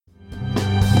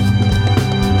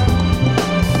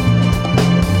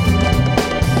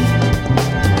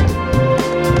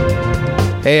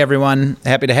Hey everyone,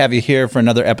 happy to have you here for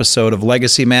another episode of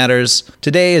Legacy Matters.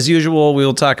 Today, as usual, we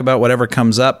will talk about whatever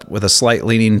comes up with a slight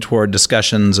leaning toward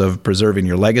discussions of preserving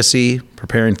your legacy,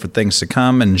 preparing for things to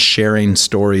come, and sharing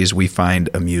stories we find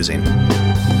amusing.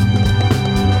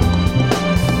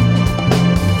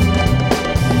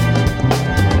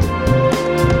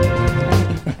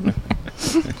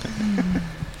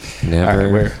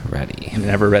 Never ready.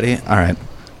 Never ready? All right.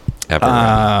 Ever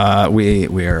ready.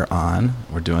 We are on.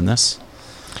 We're doing this.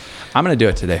 I'm going to do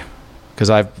it today because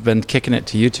I've been kicking it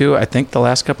to you two, I think, the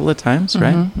last couple of times,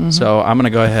 right? Mm-hmm. So I'm going to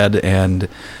go ahead and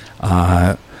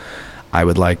I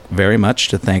would like very much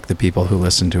to thank the people who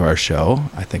listen to our show.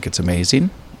 I think it's amazing.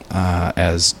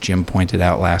 As Jim pointed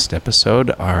out last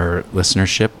episode, our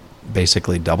listenership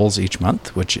basically doubles each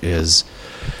month, which is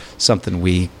something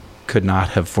we could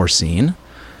not have foreseen.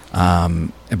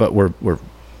 But we're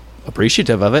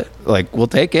appreciative of it. Like, we'll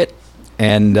take it.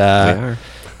 And we are.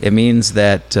 It means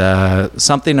that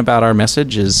something about our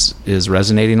message is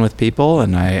resonating with people,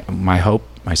 and my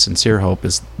sincere hope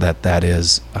is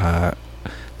that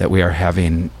we are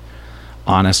having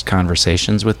honest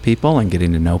conversations with people and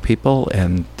getting to know people,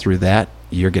 and through that,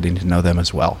 you're getting to know them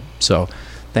as well. So,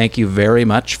 thank you very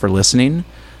much for listening.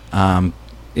 In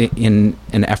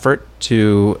an effort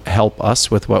to help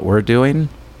us with what we're doing,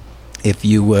 if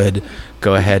you would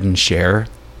go ahead and share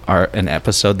an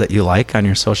episode that you like on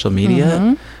your social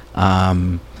media.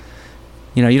 Mm-hmm.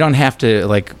 You don't have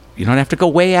to go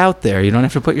way out there. You don't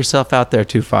have to put yourself out there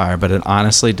too far, but it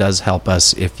honestly does help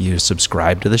us if you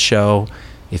subscribe to the show,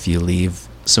 if you leave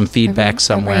some feedback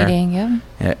somewhere, a rating, yeah.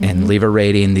 And leave a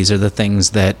rating. These are the things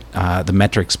that the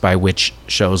metrics by which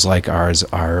shows like ours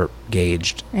are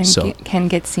gauged. And can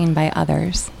get seen by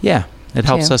others. Yeah. It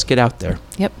helps us get out there.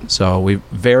 Yep. So we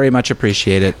very much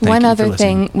appreciate it. Thank One you other for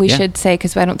listening. thing we should say,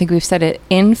 because I don't think we've said it,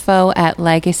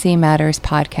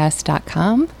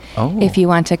 info@legacymatterspodcast.com. Oh. If you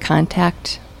want to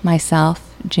contact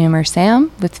myself, Jim, or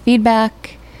Sam with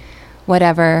feedback,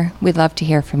 whatever, we'd love to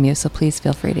hear from you. So please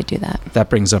feel free to do that. That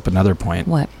brings up another point.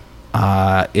 What?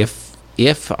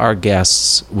 If our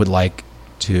guests would like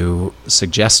to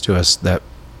suggest to us that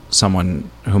someone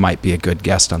who might be a good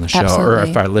guest on the show, Absolutely. or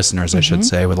if our listeners, I should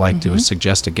say, would like to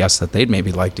suggest a guest that they'd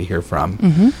maybe like to hear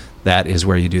from, that is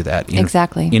where you do that.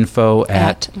 Exactly. Info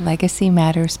at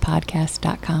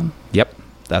legacymatterspodcast.com. Yep,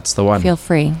 that's the one. Feel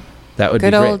free. That would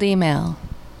Good be great. old email.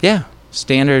 Yeah,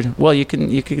 standard. Well, you can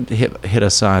hit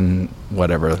us on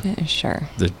whatever. Sure.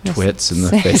 The Twits and the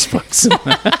Facebooks.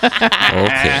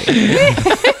 Okay.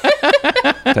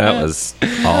 That was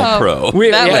all pro. All pro.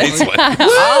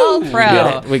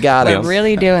 We got it. We're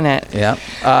really doing it. Yeah.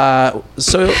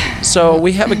 So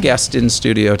we have a guest in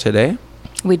studio today.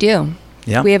 We do.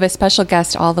 Yeah. We have a special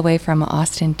guest all the way from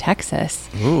Austin, Texas.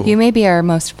 Ooh. You may be our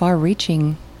most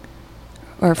far-reaching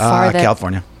or farthest.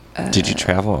 California. Did you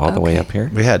travel all the way up here?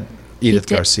 We had Edith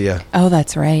did. Garcia. Oh,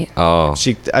 that's right. Oh.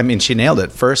 She nailed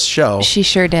it. First show. She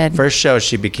sure did. First show,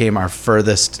 she became our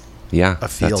furthest Yeah,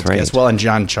 afield that's right. guest. Well, and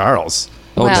John Charles.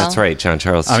 Oh, Well, that's right. John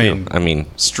Charles, too. I mean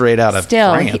straight out of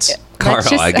Still, France. Carl,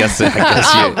 I guess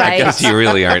you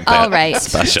really aren't that All right.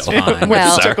 special.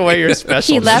 Well, took away your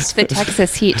special. he left the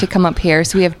Texas heat to come up here.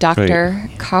 So we have Dr.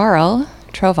 Carl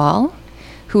Trovall,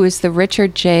 who is the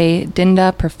Richard J.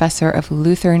 Dinda Professor of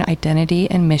Lutheran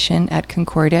Identity and Mission at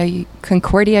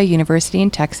Concordia University in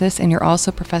Texas. And you're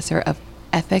also Professor of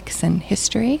Ethics and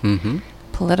History,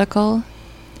 Political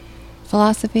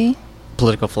Philosophy.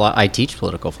 I teach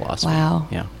political philosophy. Wow.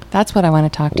 Yeah. That's what I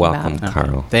want to talk to you Welcome, about.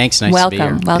 Carl. Thanks. Nice to be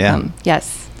here. Welcome.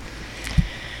 Yes.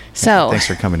 So, Thanks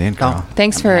for coming in, Carl.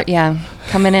 thanks for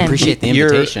coming in. Appreciate the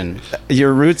invitation.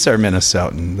 Your roots are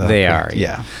Minnesotan, though. They are.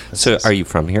 Yeah. So are you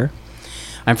from here?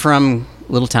 I'm from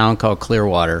a little town called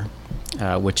Clearwater,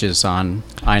 which is on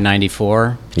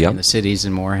I-94 Yep. in the cities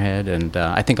in Moorhead. And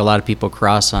I think a lot of people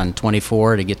cross on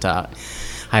 24 to get to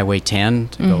Highway 10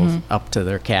 to go up to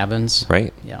their cabins.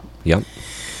 Right. Yeah. Yep.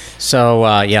 So,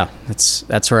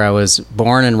 that's where I was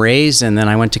born and raised. And then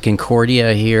I went to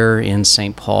Concordia here in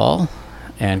St. Paul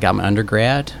and got my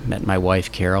undergrad, met my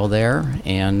wife, Carol, there.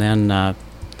 And then I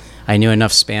knew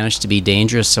enough Spanish to be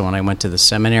dangerous. So when I went to the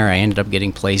seminary, I ended up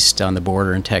getting placed on the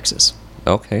border in Texas,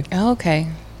 Okay. Oh, okay.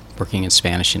 working in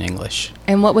Spanish and English.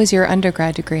 And what was your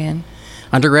undergrad degree in?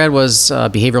 Undergrad was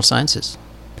behavioral sciences.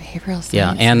 Behavioral sciences.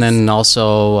 Yeah, and then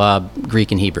also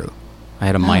Greek and Hebrew. I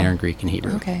had a minor in Greek and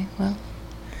Hebrew. Okay, well.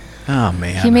 Oh,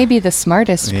 man. He may be the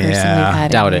smartest person we've had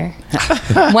doubt in it.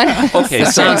 here. Okay,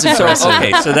 so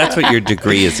that's what your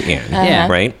degree is in, Yeah.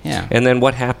 right? Yeah. And then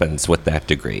what happens with that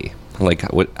degree? Like,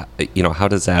 how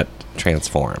does that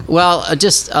transform? Well,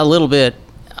 just a little bit.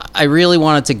 I really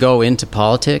wanted to go into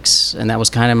politics, and that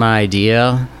was kind of my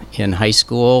idea. in high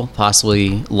school,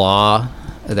 possibly law,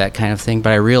 that kind of thing.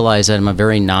 But I realized that I'm a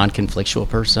very non-conflictual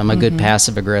person. I'm a good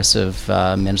passive-aggressive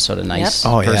Minnesota nice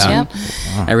Yep. Oh, yeah. person.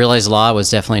 Yep. I realized law was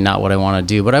definitely not what I want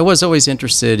to do, but I was always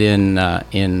interested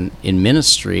in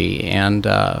ministry, and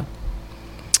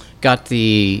got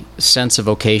the sense of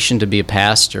vocation to be a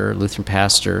pastor, Lutheran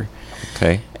pastor.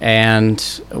 Okay.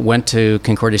 And went to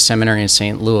Concordia Seminary in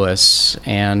St. Louis,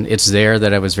 and it's there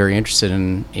that I was very interested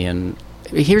in.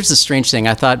 Here's the strange thing: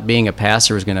 I thought being a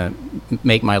pastor was going to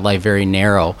make my life very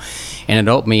narrow, and it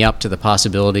opened me up to the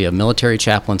possibility of military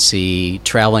chaplaincy,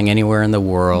 traveling anywhere in the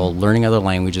world, learning other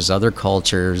languages, other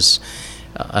cultures.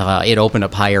 It opened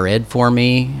up higher ed for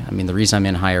me. I mean, the reason I'm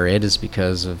in higher ed is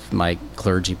because of my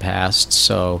clergy past.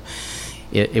 So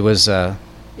it was an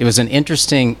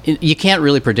interesting. You can't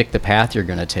really predict the path you're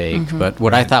going to take, but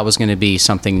what I thought was going to be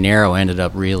something narrow ended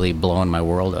up really blowing my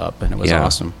world up, and it was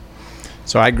awesome.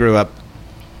 So I grew up,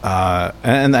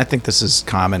 and I think this is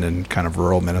common in kind of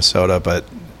rural Minnesota, but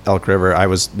Elk River, I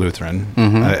was Lutheran.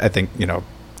 I think,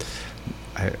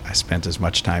 I spent as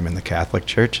much time in the Catholic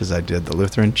Church as I did the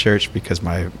Lutheran Church, because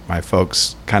my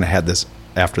folks kind of had this,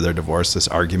 after their divorce, this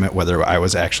argument whether I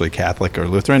was actually Catholic or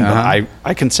Lutheran, but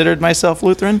I considered myself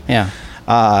Lutheran. Yeah.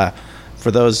 For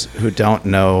those who don't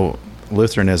know,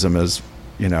 Lutheranism is,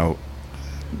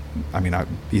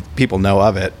 people know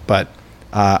of it, but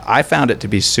I found it to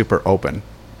be super open.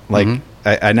 Like,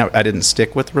 I didn't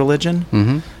stick with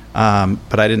religion,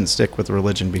 but I didn't stick with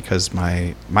religion because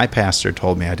my pastor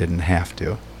told me I didn't have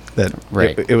to. That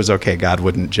it was okay. God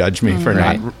wouldn't judge me for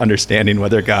not understanding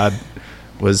whether God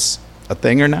was a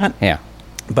thing or not. Yeah.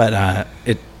 But I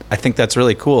think that's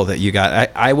really cool that you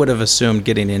got. I would have assumed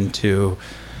getting into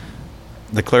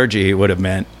the clergy would have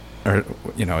meant, or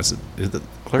is it the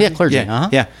clergy? Yeah, clergy.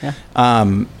 Yeah.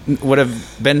 Would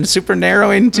have been super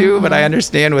narrowing too. But I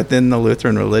understand within the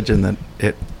Lutheran religion that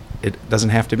it doesn't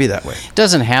have to be that way. It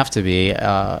doesn't have to be.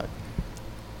 I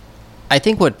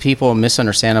think what people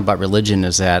misunderstand about religion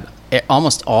is that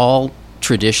almost all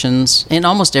traditions, in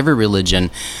almost every religion,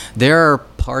 there are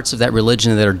parts of that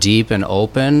religion that are deep and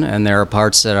open, and there are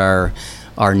parts that are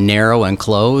narrow and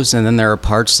closed, and then there are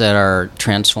parts that are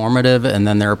transformative, and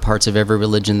then there are parts of every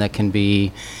religion that can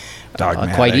be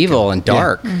quite evil and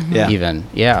dark, even.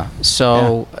 Yeah.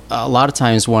 So a lot of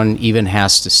times one even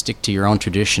has to stick to your own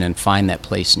tradition and find that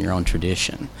place in your own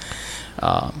tradition.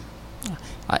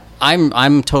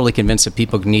 I'm totally convinced that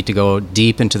people need to go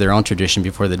deep into their own tradition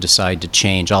before they decide to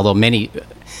change. Although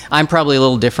I'm probably a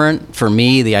little different. For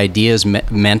me, the ideas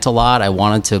meant a lot. I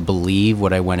wanted to believe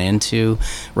what I went into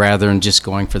rather than just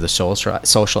going for the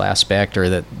social aspect, or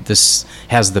that this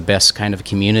has the best kind of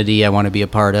community I want to be a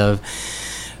part of.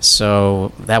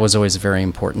 So that was always very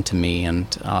important to me, and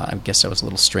I guess that was a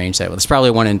little strange. That's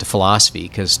probably went into philosophy,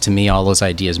 because to me all those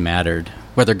ideas mattered.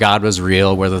 Whether God was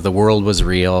real, whether the world was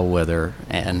real,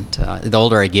 the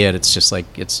older I get, it's just like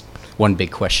it's one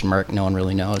big question mark. No one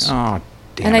really knows. Oh,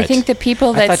 damn and it. I think the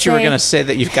people that I thought you were going to say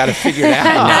that you've got to figure it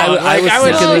out. I was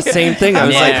thinking the same thing. I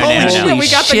was like, holy we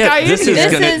got the shit, guy in here.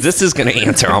 this is gonna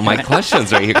answer all my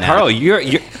questions right here. Carl, you're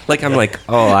like, I'm like,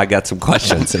 I got some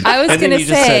questions. I was going to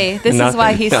say, this is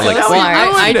why he's so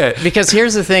smart. Because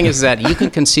here's the thing, is that you can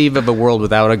conceive of a world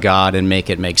without a God and make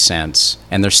it make sense,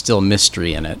 and there's still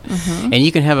mystery in it. And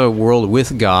you can have a world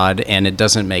with God and it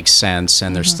doesn't make sense,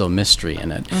 and there's still mystery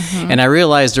in it. And I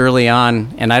realized early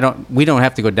on, and we don't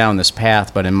have to go down this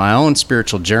path, but in my own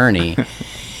spiritual journey,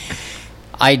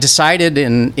 I decided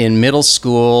in middle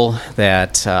school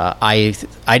that I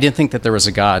didn't think that there was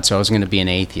a God, so I was going to be an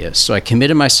atheist. So I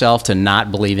committed myself to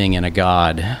not believing in a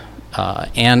God.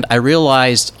 And I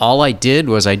realized all I did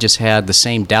was I just had the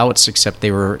same doubts, except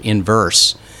they were in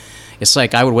verse. It's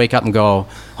like I would wake up and go,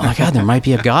 oh my God, there might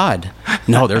be a God.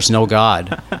 No, there's no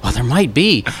God. Well, there might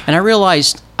be. And I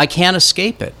realized I can't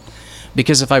escape it.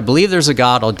 Because if I believe there's a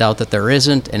God, I'll doubt that there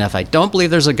isn't. And if I don't believe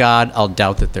there's a God, I'll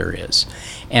doubt that there is.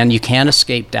 And you can't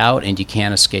escape doubt, and you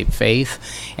can't escape faith.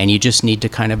 And you just need to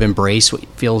kind of embrace what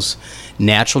feels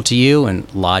natural to you and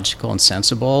logical and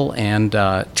sensible and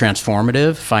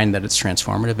transformative. Find that it's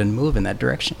transformative and move in that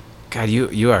direction. God,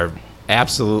 you are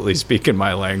absolutely speaking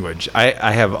my language.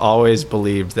 I have always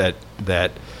believed that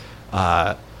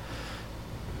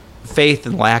faith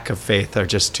and lack of faith are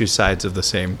just two sides of the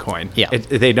same coin. Yeah.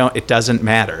 It doesn't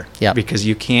matter. Yeah. Because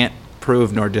you can't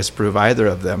prove nor disprove either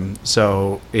of them.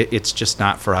 So it's just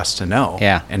not for us to know.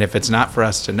 Yeah. And if it's not for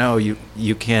us to know,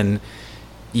 you can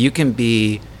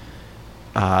be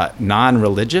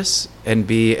non-religious and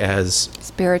be as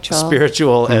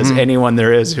spiritual as anyone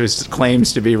there is who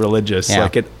claims to be religious. Yeah.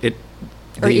 Like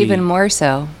or even more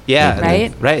so. Yeah.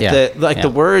 Right? Right. Yeah. The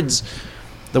words,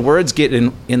 the words get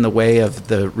in the way of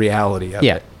the reality of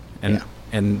Yeah. it.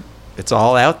 And it's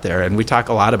all out there. And we talk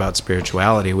a lot about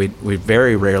spirituality. We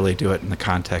very rarely do it in the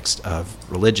context of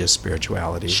religious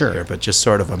spirituality Sure. here, but just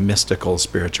sort of a mystical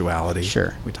spirituality.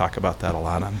 Sure. We talk about that a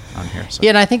lot on here. So. Yeah,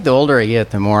 and I think the older I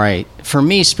get, the more for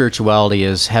me, spirituality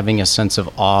is having a sense of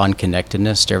awe and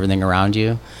connectedness to everything around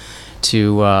you.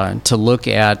 To look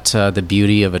at the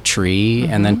beauty of a tree,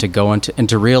 and then to go into and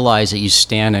to realize that you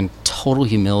stand in total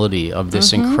humility of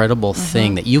this incredible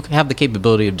thing that you have the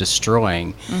capability of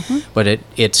destroying, but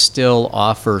it still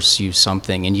offers you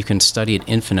something, and you can study it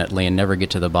infinitely and never get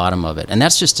to the bottom of it. And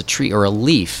that's just a tree or a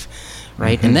leaf,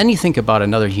 right? And then you think about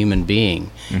another human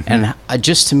being, and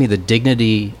just to me, the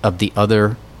dignity of the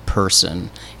other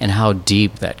person and how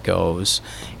deep that goes,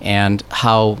 and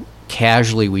how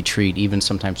casually we treat even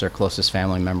sometimes our closest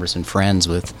family members and friends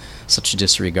with such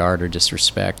disregard or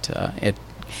disrespect.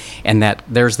 And that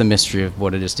there's the mystery of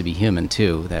what it is to be human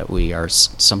too, that we are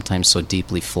sometimes so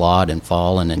deeply flawed and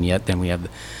fallen, and yet then we have the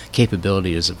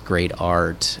capabilities of great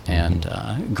art and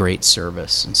great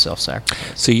service and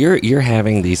self-sacrifice. So you're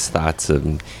having these thoughts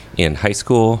in high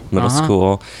school, middle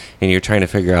school, and you're trying to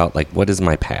figure out, like, what is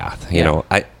my path? You know,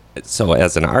 so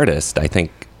as an artist, I think,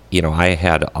 you know, I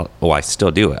had, I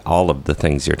still do it, all of the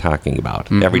things you're talking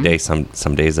about. Every day,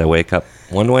 some days I wake up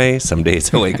one way, some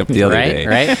days I wake up the other day.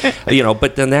 Right. You know,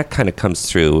 but then that kind of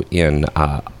comes through in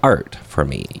art for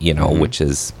me, you know, which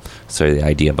is sort of the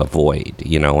idea of a void,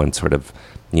 you know, and sort of,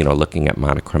 you know, looking at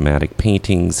monochromatic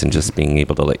paintings and just being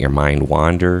able to let your mind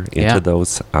wander into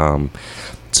those.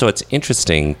 So it's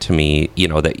interesting to me, you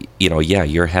know, that, you know,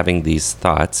 you're having these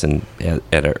thoughts and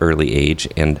at an early age,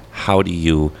 and how do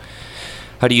you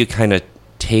kind of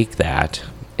take that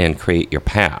and create your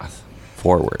path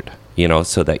forward, you know,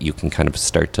 so that you can kind of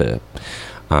start to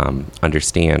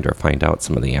understand or find out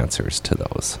some of the answers to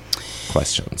those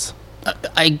questions?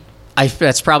 I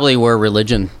that's probably where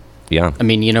religion. Yeah. I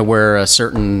mean, you know, where a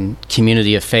certain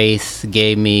community of faith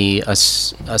gave me a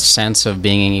sense of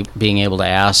being able to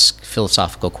ask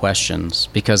philosophical questions,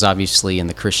 because obviously in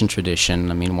the Christian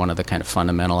tradition, I mean, one of the kind of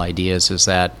fundamental ideas is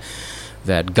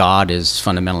that God is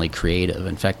fundamentally creative.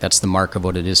 In fact, that's the mark of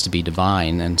what it is to be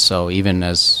divine. And so even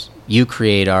as you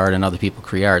create art and other people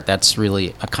create art, that's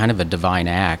really a kind of a divine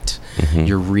act.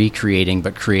 You're recreating,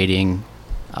 but creating.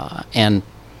 And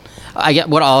I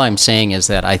get all I'm saying is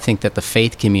that I think that the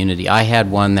faith community, I had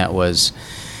one that was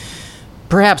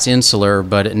perhaps insular,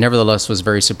 but it nevertheless was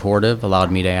very supportive,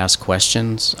 allowed me to ask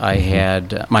questions. I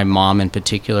had, my mom in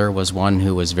particular was one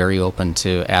who was very open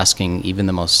to asking even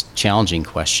the most challenging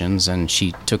questions, and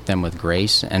she took them with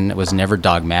grace, and it was never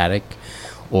dogmatic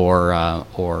or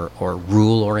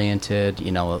rule oriented.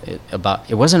 You know,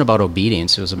 it wasn't about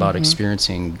obedience, it was about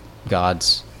experiencing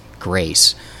God's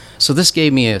grace. So this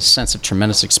gave me a sense of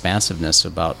tremendous expansiveness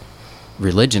about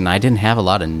religion. I didn't have a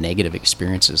lot of negative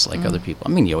experiences like other people. I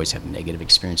mean, you always have negative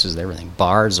experiences with everything,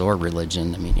 bars or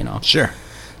religion. I mean, you know. Sure.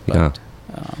 But,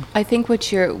 I think what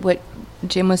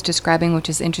Jim was describing, which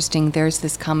is interesting, there's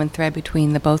this common thread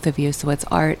between the both of you. So it's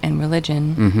art and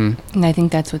religion. And I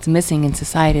think that's what's missing in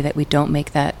society, that we don't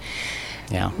make that,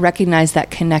 recognize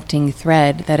that connecting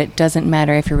thread, that it doesn't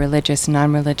matter if you're religious,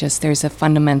 non-religious. There's a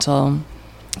fundamental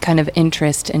kind of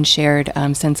interest and shared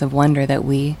sense of wonder that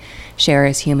we share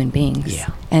as human beings. Yeah.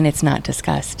 And it's not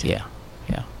discussed. Yeah.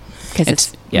 Because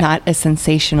it's not a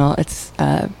sensational, it's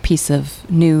a piece of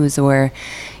news, or,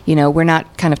 you know, we're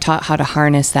not kind of taught how to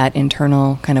harness that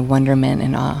internal kind of wonderment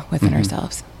and awe within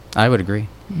ourselves. I would agree.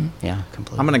 Yeah,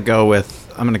 completely. I'm going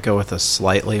to go with a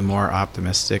slightly more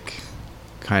optimistic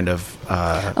kind of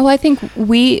I think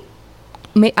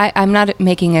I'm not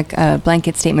making a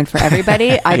blanket statement for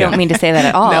everybody. I don't mean to say that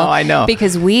at all. No, I know.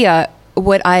 Because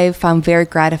what I found very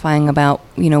gratifying about,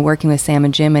 you know, working with Sam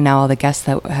and Jim and now all the guests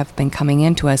that have been coming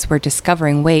into us, we're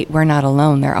discovering, wait, we're not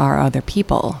alone. There are other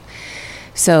people.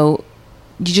 So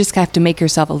you just have to make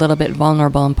yourself a little bit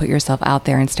vulnerable and put yourself out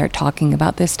there and start talking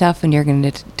about this stuff, and you're going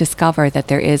to discover that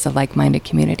there is a like-minded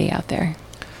community out there.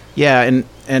 Yeah,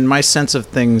 and my sense of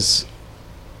things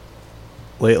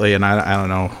lately, and I don't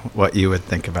know what you would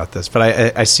think about this, but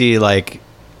I see like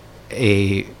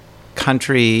a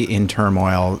country in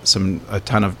turmoil, a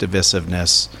ton of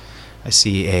divisiveness. I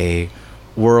see a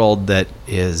world that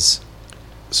is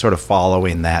sort of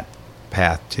following that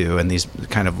path too, and these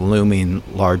kind of looming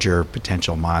larger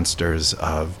potential monsters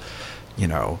of, you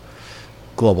know,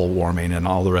 global warming and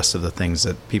all the rest of the things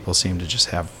that people seem to just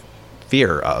have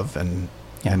fear of,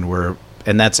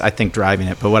 and that's, I think, driving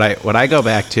it. But what I go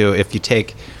back to, if you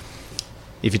take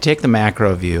the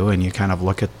macro view and you kind of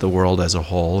look at the world as a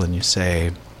whole and you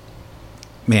say,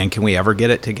 man, can we ever get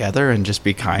it together and just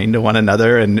be kind to one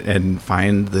another and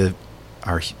find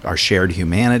our shared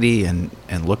humanity and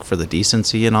look for the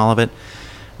decency in all of it?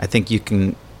 I think you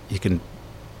can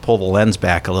pull the lens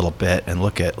back a little bit and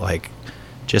look at, like,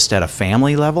 just at a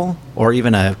family level, or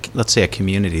even let's say a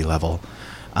community level,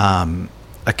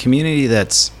 a community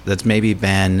that's maybe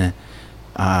been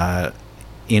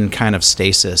in kind of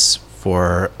stasis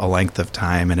for a length of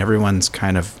time, and everyone's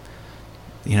kind of,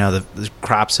 the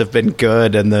crops have been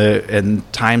good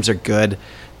and times are good.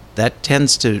 That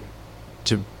tends to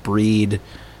breed,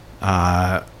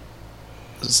 I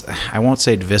won't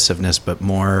say divisiveness, but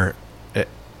more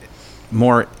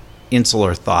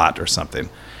insular thought or something.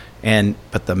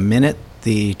 But the minute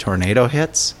the tornado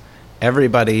hits,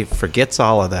 everybody forgets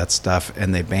all of that stuff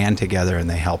and they band together and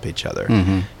they help each other.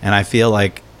 Mm-hmm. And I feel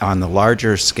like on the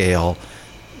larger scale,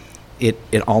 it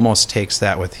almost takes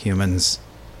that with humans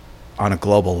on a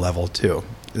global level too.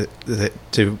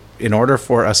 In order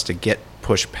for us to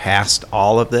push past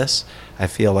all of this, I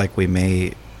feel like we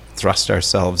may thrust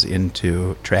ourselves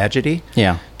into tragedy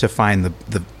to find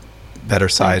the better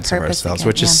sides of ourselves,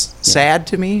 which is sad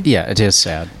to me. Yeah, it is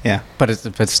sad. Yeah, but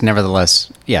it's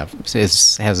nevertheless,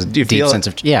 it has a deep sense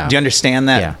of. Yeah. Do you understand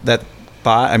that that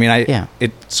thought? I mean,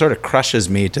 it sort of crushes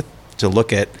me to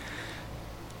look at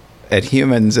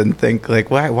humans and think, like,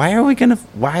 why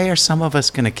are some of us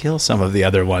gonna kill some of the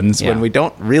other ones when we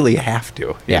don't really have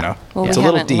to? You know, well, it's we a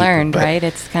little haven't deep, learned, but right?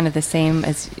 It's kind of the same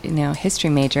as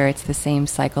history major. It's the same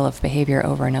cycle of behavior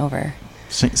over and over.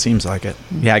 Seems like it.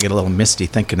 Yeah, I get a little misty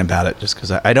thinking about it just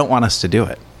because I don't want us to do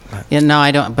it. Yeah, no,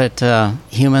 I don't. But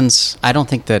humans, I don't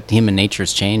think that human nature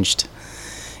has changed.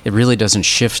 It really doesn't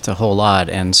shift a whole lot,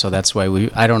 and so that's why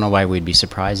I don't know why we'd be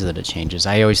surprised that it changes.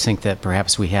 I always think that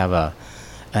perhaps we have a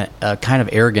kind of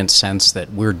arrogant sense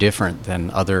that we're different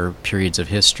than other periods of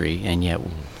history, and yet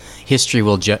history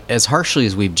will as harshly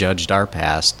as we've judged our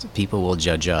past, people will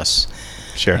judge us.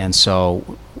 Sure. And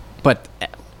so, but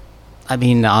I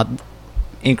mean,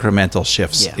 incremental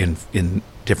shifts in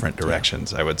different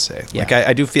directions, I would say. Like,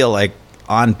 I do feel like,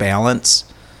 on balance,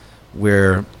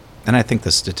 and I think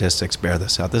the statistics bear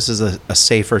this out, this is a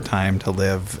safer time to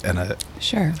live, and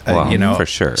for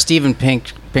sure. Steven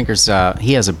Pinker's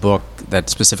he has a book that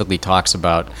specifically talks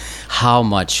about how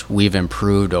much we've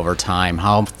improved over time,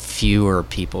 how fewer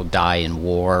people die in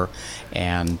war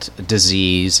and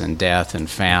disease and death and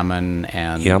famine,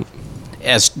 and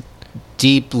as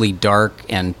deeply dark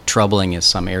and troubling as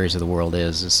some areas of the world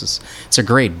it's a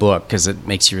great book because it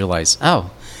makes you realize,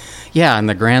 in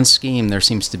the grand scheme, there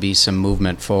seems to be some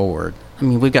movement forward. I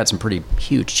mean, we've got some pretty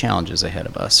huge challenges ahead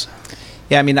of us.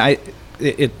 Yeah, I mean,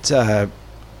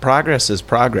 progress is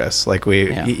progress. Like,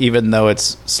 even though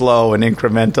it's slow and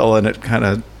incremental and it kind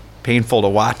of painful to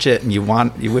watch it, and you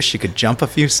wish you could jump a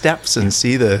few steps and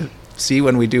see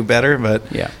when we do better, but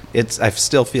I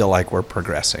still feel like we're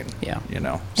progressing.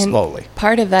 Slowly. And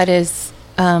part of that is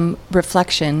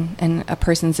reflection and a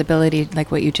person's ability, like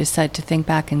what you just said, to think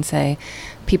back and say,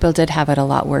 people did have it a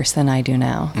lot worse than I do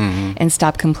now, and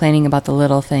stop complaining about the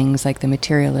little things like the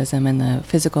materialism and the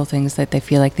physical things that they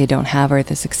feel like they don't have, or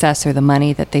the success or the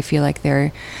money that they feel like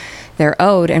they're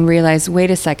owed, and realize,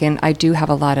 wait a second, I do have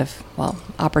a lot of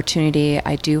opportunity.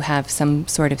 I do have some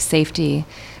sort of safety.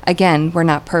 Again, we're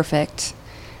not perfect,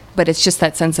 but it's just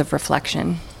that sense of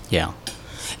reflection. Yeah.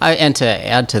 And to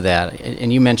add to that,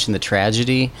 and you mentioned the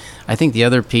tragedy, I think the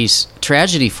other piece,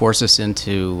 tragedy forces us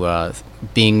into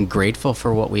being grateful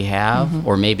for what we have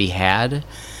or maybe had.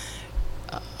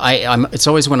 It's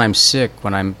always when I'm sick,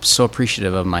 when I'm so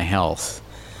appreciative of my health.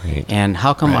 Right. And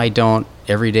how come I don't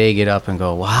every day get up and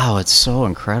go, wow, it's so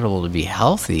incredible to be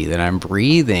healthy, that I'm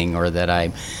breathing, or that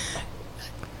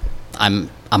I'm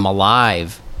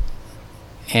alive.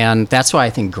 And that's why I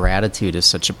think gratitude is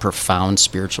such a profound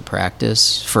spiritual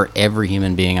practice for every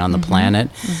human being on the planet.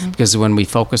 Because when we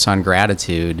focus on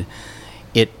gratitude,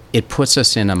 it puts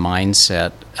us in a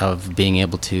mindset of being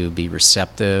able to be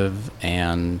receptive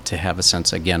and to have a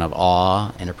sense, again, of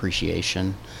awe and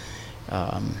appreciation.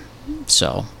 And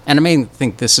I may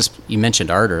think you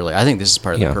mentioned art earlier. I think this is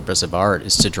part of the purpose of art,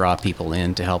 is to draw people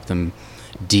in, to help them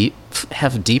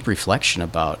have deep reflection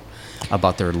about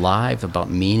their life, about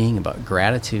meaning, about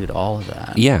gratitude, all of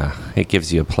that. Yeah, it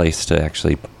gives you a place to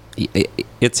actually.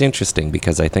 It's interesting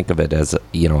because I think of it as a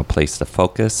place to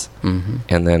focus,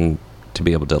 and then to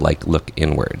be able to look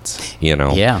inwards.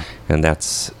 Yeah, and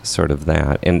that's sort of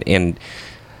that. And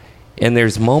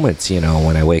there's moments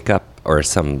when I wake up, or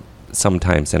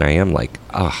sometimes, and I am like,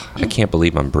 I can't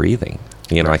believe I'm breathing.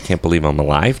 You know, I can't believe I'm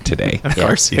alive today. Of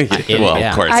course you do. Well, Yeah.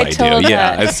 of course I I do. told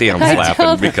Yeah, her. I see him I laughing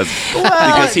told her.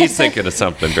 because he's thinking of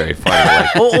something very funny.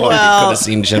 Like, you could have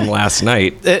seen Jim last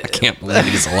night. I can't believe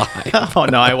he's alive. Oh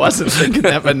no, I wasn't thinking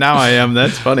that, but now I am.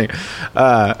 That's funny.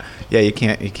 Yeah, you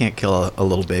can't kill a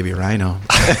little baby rhino.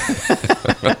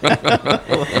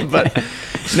 But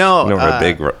no, No, a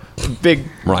big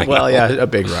rhino. Well, yeah, a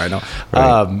big rhino.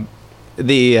 Right.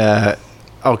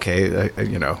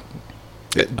 You know,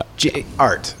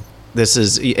 art. This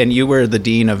is, and you were the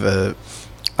dean of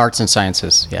Arts and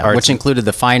sciences, yeah, Arts which and- included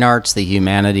the fine arts, the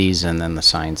humanities, and then the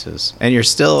sciences. and you're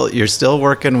still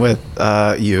working with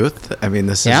youth. I mean,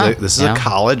 this Yeah, is a yeah,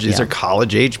 college. These yeah. are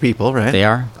college age people, right? They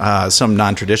are. Some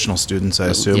non-traditional students, I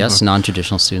assume. Yes,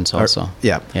 non-traditional students also.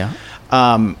 Yeah. Yeah.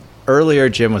 Earlier,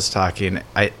 Jim was talking.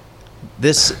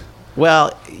 Because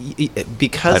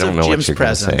I don't of know what Jim's you're gonna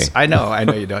presence, say. I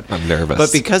know you don't. I'm nervous.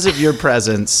 But because of your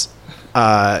presence,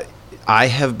 I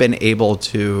have been able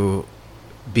to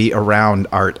be around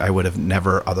art I would have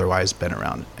never otherwise been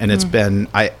around, and it's been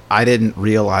I didn't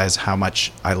realize how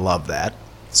much I love that.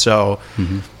 So,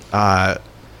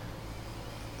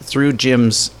 through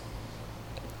Jim's,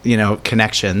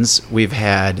 connections, we've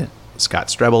had Scott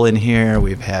Strebel in here.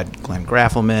 We've had Glenn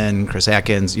Graffelman, Chris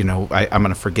Atkins. I'm going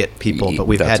to forget people, but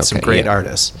we've That's had some okay, great yeah.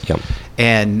 artists. Yep.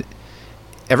 And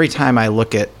every time I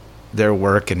look at their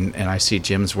work and I see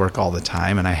Jim's work all the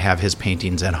time, and I have his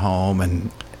paintings at home,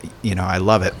 and I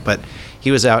love it. But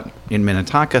he was out in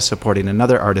Minnetonka supporting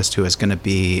another artist who is going to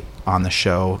be on the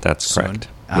show. That's soon. correct.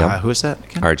 Yep. Who is that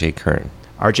again? R.J. Kern.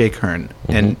 R.J. Kern.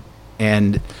 Mm-hmm.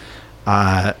 And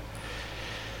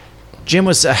Jim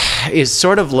is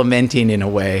sort of lamenting in a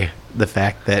way the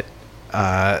fact that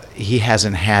he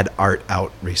hasn't had art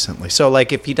out recently. So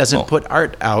like if he doesn't put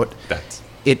art out,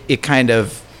 it kind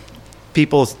of,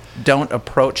 people don't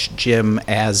approach Jim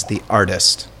as the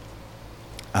artist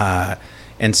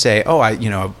and say,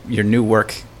 your new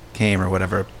work came or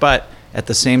whatever. But at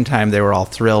the same time, they were all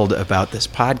thrilled about this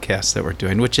podcast that we're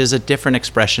doing, which is a different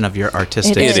expression of your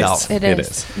artistic self. It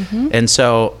is. And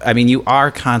so, I mean, you are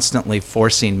constantly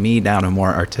forcing me down a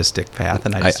more artistic path,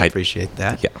 and I just appreciate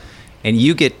that. Yeah. And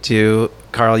you get to,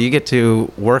 Carl,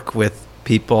 work with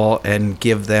people and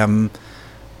give them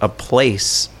a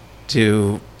place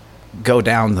to go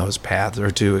down those paths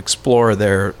or to explore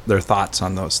their thoughts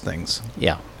on those things.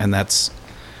 Yeah. And that's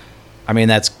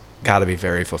got to be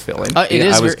very fulfilling. It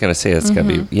is. I was going to say it's going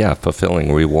to be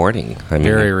fulfilling, rewarding. I mean,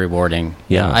 Very rewarding.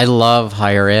 Yeah. I love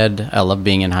higher ed. I love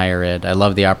being in higher ed. I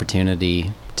love the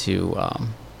opportunity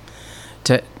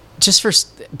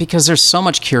because there's so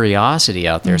much curiosity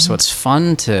out there. So it's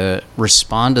fun to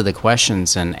respond to the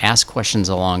questions and ask questions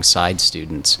alongside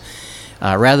students,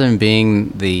 rather than being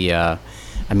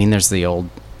there's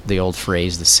the old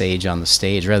phrase, the sage on the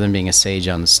stage. Rather than being a sage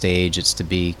on the stage, it's to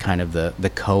be kind of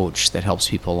the coach that helps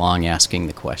people along asking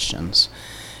the questions.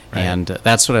 Right. And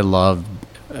that's what I love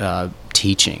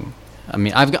teaching. I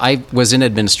mean, I was in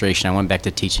administration. I went back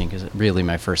to teaching because really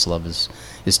my first love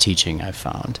is teaching, I've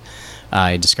found.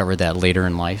 I discovered that later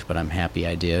in life, but I'm happy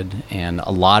I did. And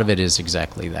a lot of it is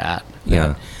exactly that.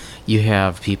 Yeah. You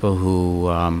have people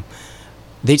who...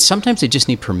 Sometimes they just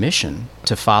need permission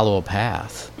to follow a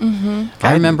path. Mm-hmm.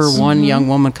 I remember one young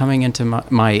woman coming into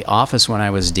my office when I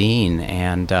was dean,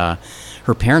 and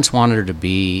her parents wanted her to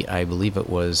be, I believe it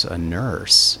was a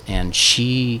nurse, and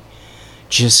she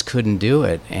just couldn't do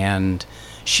it. And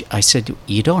I said,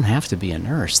 you don't have to be a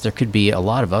nurse. There could be a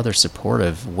lot of other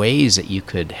supportive ways that you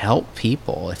could help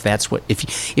people.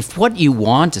 If what you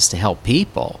want is to help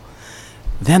people,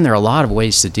 then there are a lot of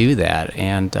ways to do that.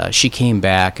 And she came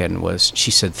back and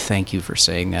she said, thank you for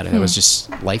saying that. And it was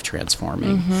just life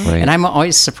transforming. Mm-hmm. Right. And I'm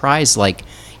always surprised, like,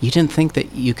 you didn't think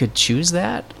that you could choose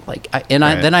that?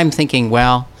 Then I'm thinking,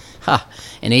 well, an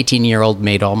 18-year-old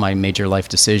made all my major life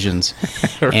decisions.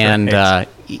 Right. And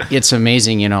it's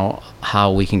amazing,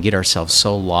 how we can get ourselves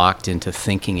so locked into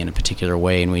thinking in a particular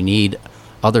way. And we need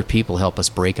other people help us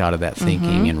break out of that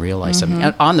thinking and realize something.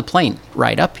 And on the plane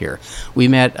right up here, we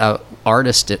met an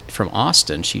artist from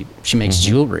Austin. She makes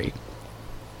jewelry.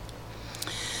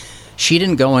 She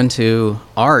didn't go into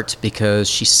art because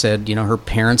she said, her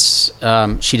parents,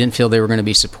 she didn't feel they were going to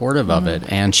be supportive of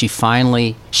it. And she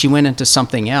went into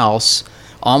something else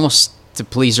almost to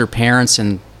please her parents,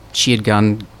 and she had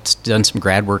done some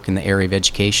grad work in the area of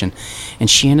education. And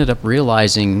she ended up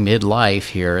realizing midlife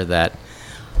here that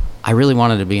I really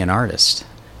wanted to be an artist.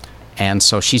 And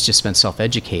so she's just been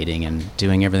self-educating and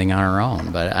doing everything on her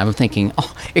own. But I'm thinking,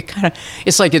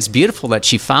 it's like it's beautiful that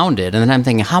she found it. And then I'm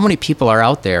thinking, how many people are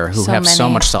out there who have so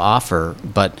much to offer,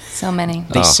 but so many.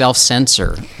 They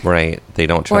self-censor. Right. They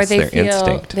don't trust their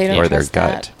instinct or their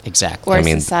gut. Exactly. Or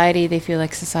society, they feel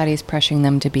like society is pressuring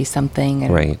them to be something.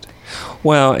 And right.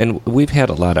 Well, and we've had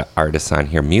a lot of artists on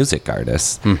here, music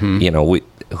artists,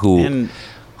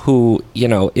 who,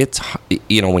 it's,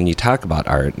 when you talk about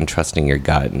art and trusting your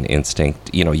gut and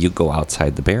instinct, you go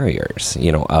outside the barriers,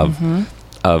 of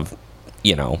a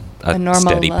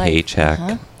steady life. paycheck,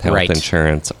 health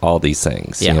insurance, all these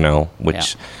things,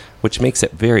 which makes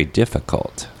it very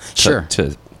difficult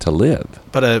to live.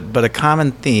 But a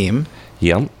common theme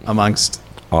amongst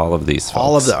all of these folks.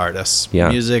 All of the artists,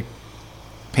 music,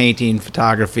 painting,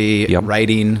 photography,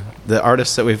 writing, the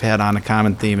artists that we've had on, a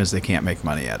common theme is they can't make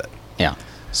money at it. Yeah.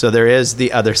 So there is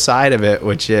the other side of it,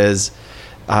 which is,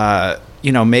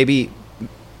 maybe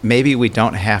we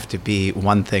don't have to be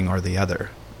one thing or the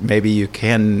other. Maybe you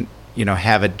can,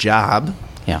 have a job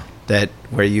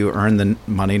where you earn the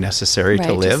money necessary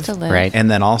to live, right?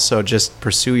 And then also just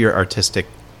pursue your artistic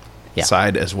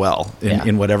side as well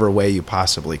in whatever way you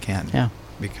possibly can. Yeah.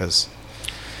 Because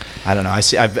I don't know,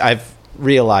 I've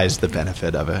realized the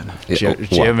benefit of it.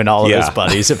 Jim and all of his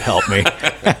buddies have helped me.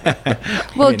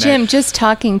 Well, Jim, just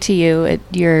talking to you,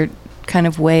 your kind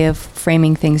of way of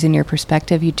framing things in your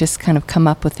perspective, you just kind of come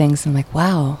up with things and I'm like,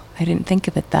 wow, I didn't think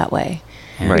of it that way.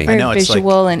 Right. Very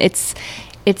visual, and it's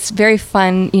very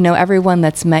fun. Everyone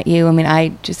that's met you, I mean,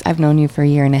 I've known you for a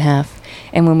year and a half.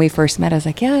 And when we first met, I was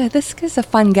like, yeah, this is a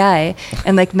fun guy.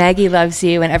 And like Maggie loves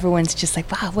you, and everyone's just like,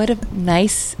 wow, what a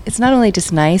nice, it's not only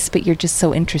just nice, but you're just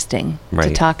so interesting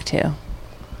to talk to.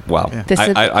 Well, he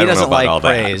I don't know about all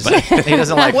praise. that. He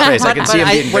doesn't like praise. I can see him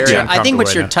being very uncomfortable. I think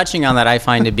what you're touching on that I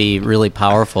find to be really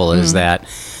powerful is that,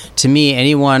 to me,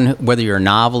 anyone, whether you're a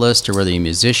novelist or whether you're a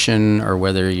musician or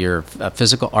whether you're a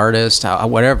physical artist,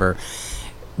 whatever,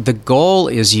 the goal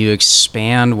is you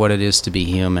expand what it is to be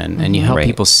human, and you help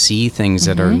people see things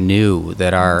that are new,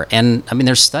 and I mean,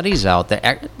 there's studies out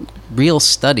there, real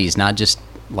studies, not just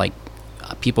like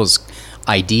people's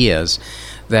ideas,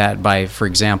 that by, for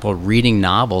example, reading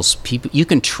novels, you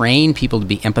can train people to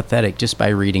be empathetic just by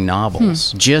reading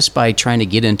novels. Just by trying to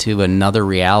get into another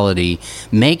reality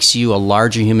makes you a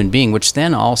larger human being, which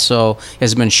then also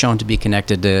has been shown to be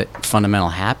connected to fundamental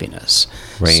happiness.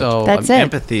 Right. So that's it.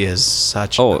 Empathy is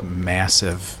such a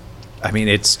massive, I mean,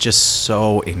 it's just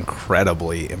so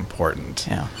incredibly important.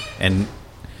 Yeah. And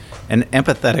an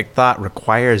empathetic thought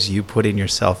requires you putting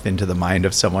yourself into the mind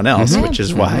of someone else, which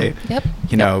is why,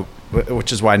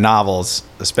 which is why novels,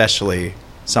 especially,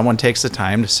 someone takes the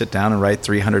time to sit down and write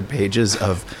 300 pages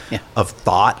of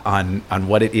thought on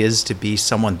what it is to be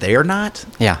someone they're not.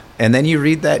 Yeah. And then you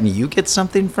read that and you get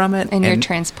something from it. And you're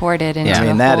transported into a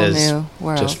whole new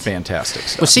world. Just fantastic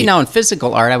stuff. Well, see, now in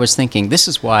physical art, I was thinking, this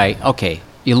is why,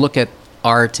 you look at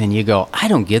art and you go, I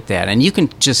don't get that. And you can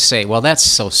just say, well, that's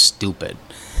so stupid,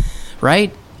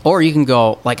 right? Or you can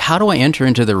go, like, how do I enter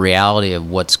into the reality of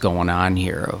what's going on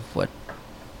here, of what...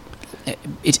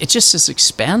 It's just as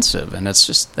expansive, and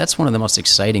that's one of the most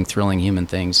exciting, thrilling human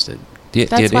things.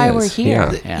 That's why we're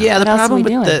here. Yeah, the problem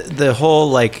with the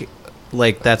whole like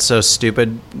that's so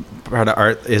stupid part of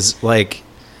art is like,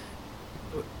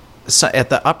 so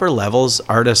at the upper levels,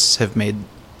 artists have made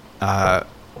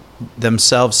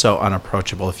themselves so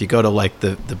unapproachable. If you go to like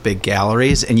the big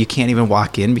galleries and you can't even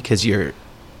walk in because you're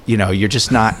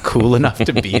just not cool enough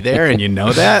to be there, and you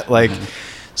know that. Like,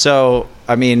 so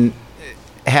I mean,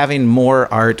 having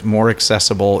more art more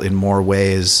accessible in more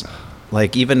ways,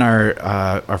 like even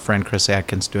our friend Chris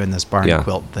Atkins doing this barn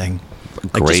quilt thing,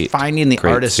 like just finding the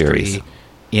artistry series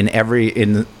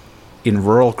in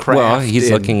rural craft. Well, he's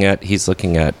looking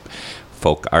at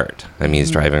folk art. I mean,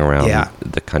 he's driving around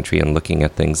the country and looking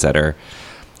at things that are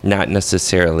not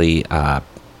necessarily the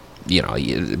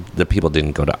people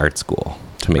didn't go to art school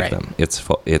to make them.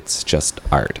 It's just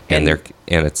art,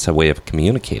 and it's a way of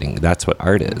communicating. That's what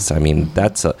art is. I mean,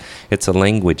 it's a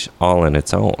language all on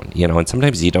its own, and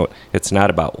sometimes it's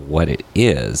not about what it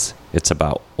is, it's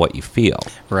about what you feel.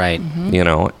 Right.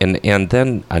 And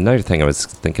then another thing I was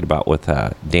thinking about with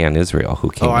Dan Israel,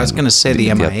 who came I was going to say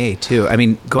the MIA too. I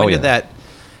mean,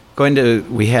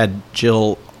 we had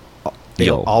Jill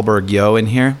Alberg-Yo in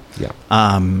here. Yeah.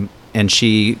 And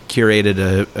she curated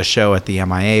a show at the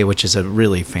MIA, which is a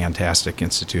really fantastic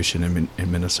institution in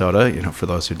Minnesota. For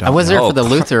those who don't know. I was there for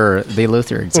the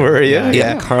Luther exhibit. Were you?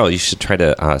 Yeah, Carl, you should try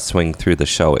to swing through the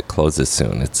show. It closes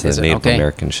soon. It's a Native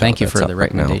American show. Thank you for the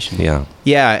recommendation. Yeah.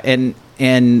 Yeah,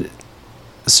 and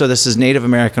so this is Native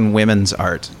American women's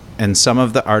art, and some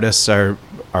of the artists are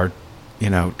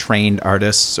trained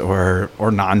artists or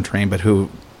non-trained, but who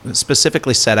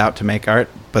specifically set out to make art.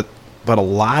 But a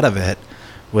lot of it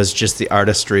was just the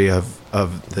artistry of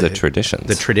the traditions,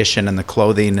 the tradition, and the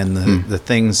clothing, and the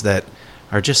things that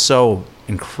are just so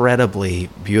incredibly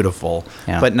beautiful,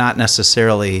 but not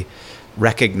necessarily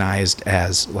recognized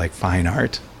as like fine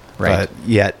art. Right. But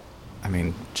yet, I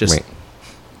mean, just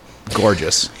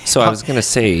gorgeous. So I was going to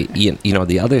say,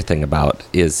 the other thing about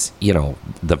is,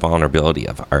 the vulnerability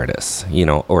of artists,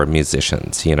 or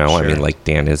musicians, Sure. I mean, like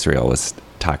Dan Israel was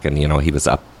talking, he was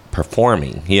up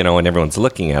performing, and everyone's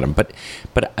looking at him. But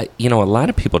a lot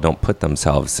of people don't put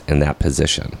themselves in that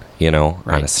position,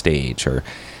 on a stage or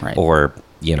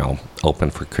open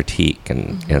for critique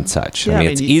and such. Yeah, I mean,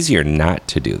 it's easier not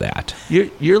to do that.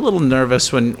 You're a little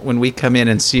nervous when we come in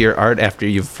and see your art after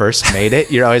you've first made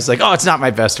it. You're always like, oh, it's not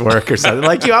my best work or something.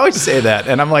 Like, you always say that.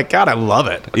 And I'm like, God, I love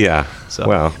it. Yeah. So.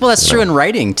 Well, that's true in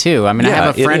writing, too. I mean, I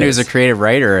have a friend it who's a is. creative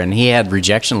writer, and he had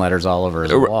rejection letters all over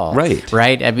his wall. Right.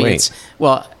 Right? I mean,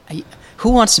 who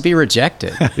wants to be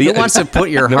rejected? Who wants to put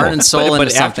your heart and soul into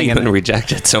but something? after you've been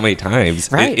rejected so many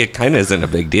times, Right. it kind of isn't a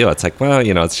big deal. It's like, well,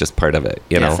 it's just part of it,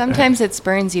 Sometimes it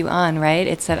spurns you on, right?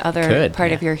 It's that other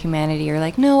part of your humanity. You're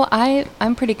like, no,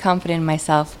 I'm pretty confident in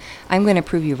myself. I'm going to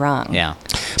prove you wrong. Yeah.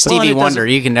 Stevie Wonder,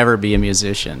 you can never be a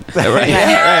musician.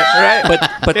 Right.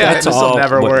 But that's all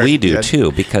what we do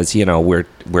too, because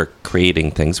we're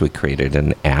creating things. We created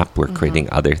an app. We're creating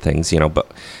other things.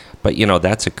 But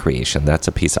that's a creation. That's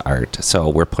a piece of art. So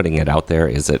we're putting it out there.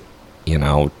 Is it?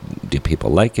 Do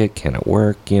people like it? Can it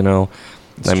work? I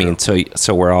mean,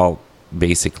 so we're all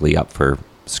basically up for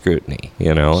scrutiny.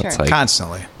 Sure. It's like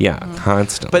Constantly. Yeah,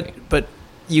 constantly. But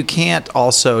you can't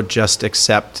also just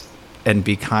accept and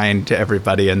be kind to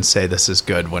everybody and say this is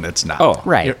good when it's not. Oh,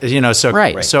 right.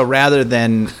 So rather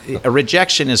than a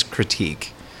rejection is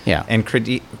critique. Yeah. And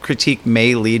critique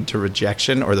may lead to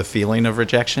rejection or the feeling of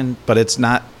rejection, but it's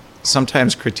not.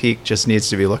 Sometimes critique just needs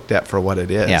to be looked at for what it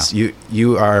is. Yeah.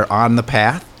 You are on the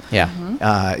path.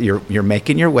 Yeah. You're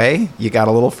making your way. You got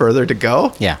a little further to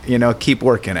go. Yeah. Keep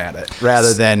working at it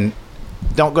rather than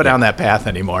don't go down that path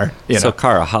anymore. So,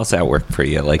 Carl, how's that work for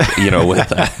you? Like,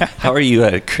 with how are you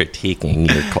at critiquing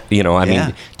your? I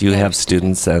mean, do you have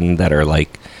students then that are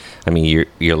like, I mean,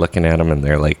 you're looking at them and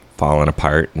they're like falling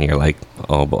apart, and you're like,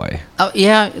 oh boy. Oh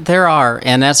yeah, there are,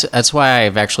 and that's why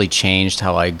I've actually changed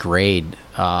how I grade.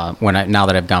 Now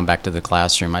that I've gone back to the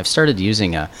classroom, I've started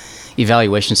using a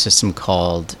evaluation system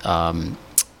called.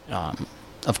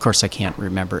 Of course, I can't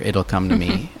remember. It'll come to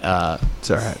me. It's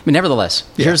all right. But nevertheless,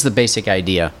 here's the basic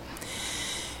idea: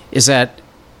 is that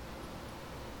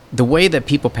the way that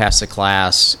people pass the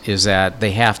class is that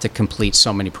they have to complete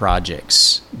so many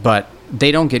projects, but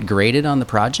they don't get graded on the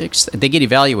projects. They get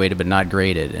evaluated, but not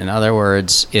graded. In other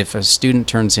words, if a student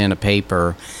turns in a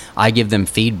paper, I give them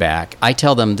feedback. I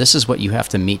tell them this is what you have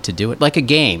to meet to do it, like a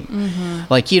game.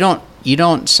 Like you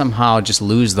don't somehow just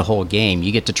lose the whole game.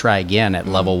 You get to try again at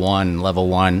level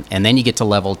one, and then you get to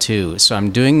level 2. So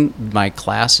I'm doing my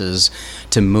classes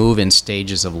to move in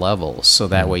stages of levels. So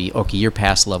that way, okay, you're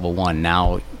past level 1.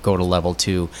 Now go to level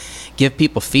 2. Give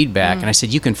people feedback. And I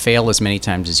said, you can fail as many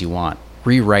times as you want.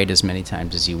 Rewrite as many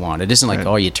times as you want. It isn't like,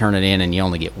 you turn it in and you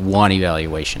only get one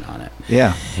evaluation on it.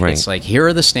 Yeah. Right. It's like, here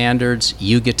are the standards.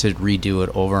 You get to redo it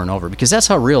over and over, because that's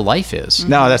how real life is.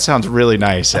 No, that sounds really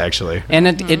nice, actually.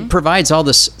 And it provides all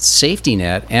this safety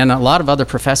net. And a lot of other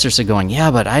professors are going, yeah,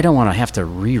 but I don't want to have to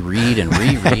reread and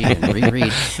reread and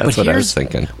reread. That's what I was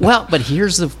thinking. Well, but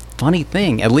here's the funny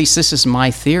thing. At least this is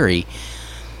my theory.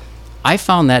 I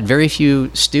found that very few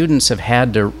students have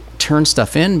had to turn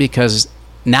stuff in, because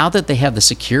now that they have the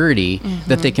security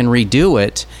that they can redo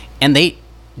it, and they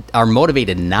are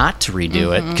motivated not to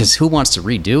redo it, because who wants to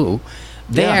redo?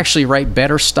 They actually write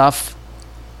better stuff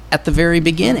at the very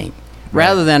beginning.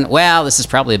 Rather than, well, this is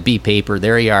probably a B paper.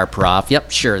 There you are, prof. Yep,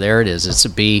 sure, there it is. It's a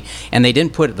B. And they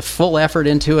didn't put the full effort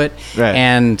into it. Right.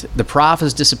 And the prof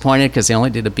is disappointed because they only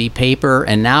did a B paper.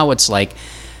 And now it's like,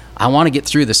 I want to get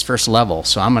through this first level,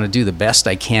 so I'm going to do the best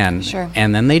I can. Sure.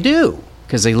 And then they do,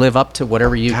 because they live up to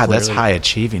whatever you God, that's clearly- high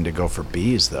achieving to go for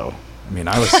B's, though. I mean,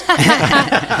 I was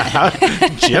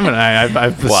Jim and I've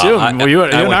assumed you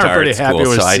and I are pretty happy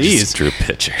with so I C's. just drew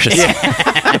pictures.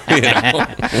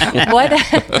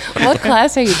 What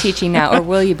class are you teaching now, or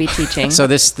will you be teaching? So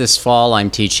this fall,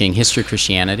 I'm teaching History of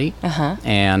Christianity,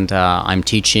 and I'm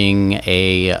teaching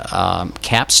a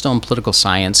capstone political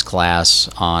science class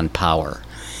on power.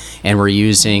 And we're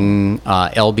using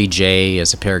LBJ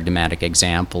as a paradigmatic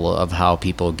example of how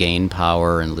people gain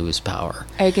power and lose power.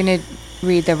 Are you going to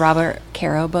read the Robert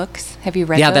Caro books? Have you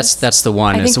read Yeah, those? that's the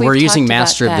one. I think So we're we've using talked about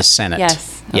Master of the that. Senate.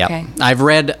 Yes. Yes. Yeah, Okay. I've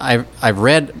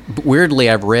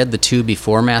read the two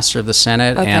before Master of the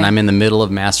Senate, Okay. and I'm in the middle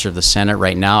of Master of the Senate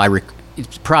right now.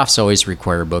 Profs always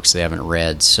require books they haven't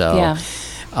read, so. Yeah.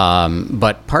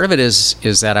 But part of it is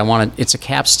that it's a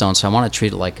capstone, so I want to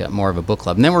treat it like more of a book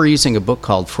club. And then we're using a book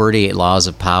called 48 Laws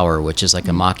of Power, which is like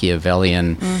a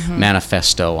Machiavellian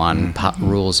manifesto on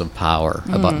rules of power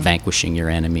about vanquishing your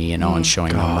enemy, and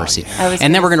showing no mercy.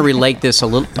 And then we're going to relate this a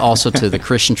little also to the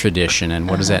Christian tradition, and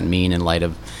what does that mean in light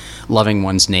of loving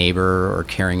one's neighbor or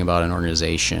caring about an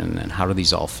organization, and how do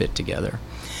these all fit together?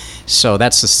 So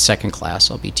that's the second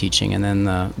class I'll be teaching, and then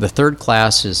the third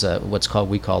class is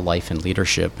we call Life and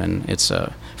Leadership, and it's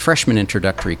a freshman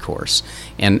introductory course,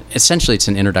 and essentially it's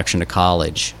an introduction to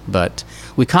college. But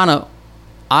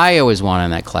I always want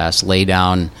in that class lay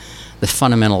down the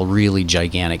fundamental, really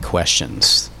gigantic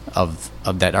questions of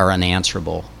that are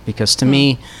unanswerable, because to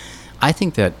me, I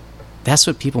think that's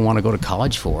what people want to go to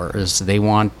college for, is they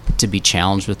want to be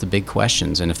challenged with the big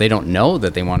questions. And if they don't know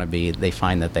that they want to be, they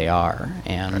find that they are.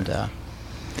 And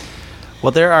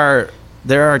well, there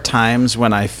are times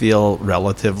when I feel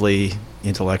relatively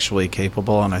intellectually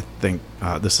capable, and I think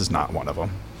this is not one of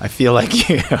them. I feel like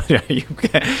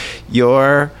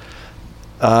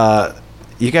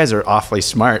you guys are awfully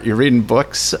smart. You're reading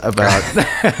books about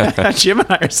Jim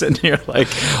and I are sitting here like,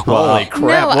 holy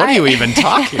crap, what are you even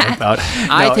talking about?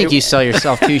 I think you sell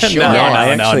yourself too short. No, I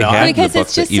actually had Because the book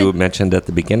it's just that you mentioned at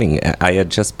the beginning. I had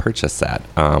just purchased that.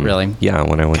 Really? Yeah,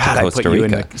 when I went to Costa Rica. I put you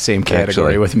in the same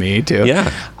category with me, too.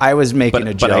 Yeah. I was making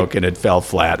a joke and it fell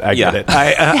flat. I get it.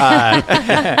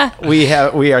 We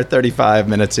are 35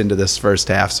 minutes into this first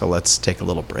half, so let's take a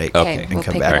little break Okay, and we'll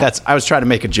come pick back. it up. I was trying to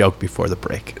make a joke before the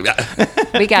break.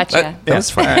 We got you. That was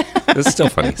fun. It was still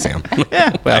funny, Sam.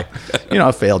 Yeah, well,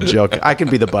 a failed joke. I can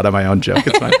be the butt of my own joke.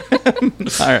 It's fine.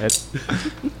 All right.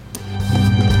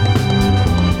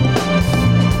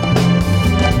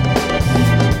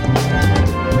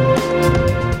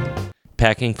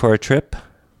 Packing for a trip?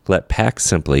 Let Pack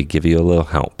Simply give you a little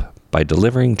help by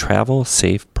delivering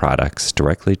travel-safe products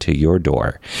directly to your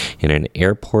door in an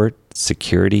airport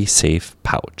security-safe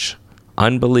pouch.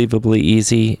 Unbelievably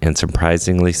easy and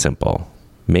surprisingly simple.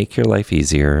 Make your life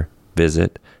easier.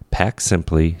 Visit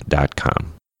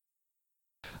packsimply.com.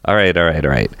 All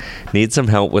right. Need some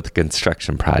help with a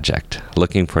construction project?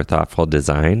 Looking for thoughtful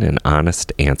design and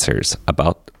honest answers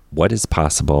about what is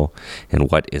possible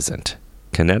and what isn't?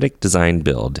 Kinetic Design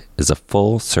Build is a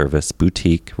full-service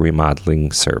boutique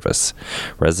remodeling service,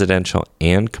 residential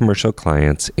and commercial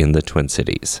clients in the Twin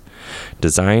Cities.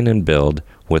 Design and build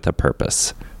with a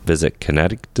purpose. Visit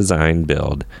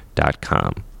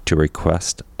kineticdesignbuild.com to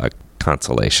request a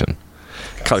consultation.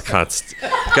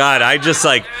 God, I just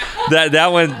like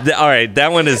that one. All right,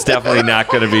 that one is definitely not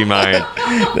going to be mine.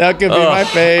 That could be my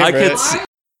favorite.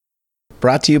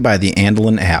 Brought to you by the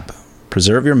Andelin app.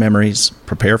 Preserve your memories,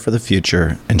 prepare for the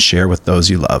future, and share with those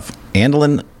you love.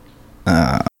 Andelin.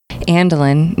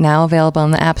 Andelin, now available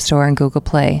in the App Store and Google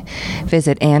Play.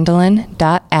 Visit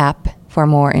andelin.app for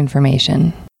more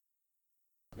information.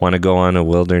 Want to go on a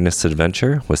wilderness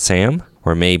adventure with Sam?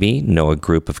 Or maybe know a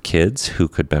group of kids who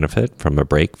could benefit from a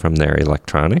break from their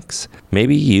electronics?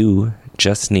 Maybe you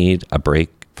just need a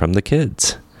break from the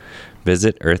kids.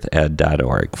 Visit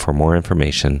earthed.org for more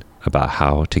information about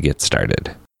how to get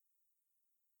started.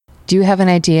 Do you have an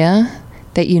idea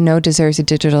that you know deserves a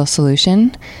digital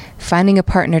solution? Finding a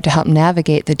partner to help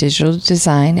navigate the digital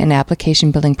design and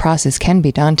application building process can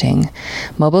be daunting.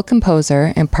 Mobile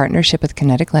Composer, in partnership with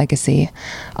Kinetic Legacy,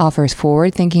 offers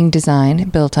forward-thinking design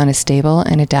built on a stable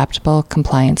and adaptable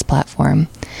compliance platform.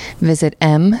 Visit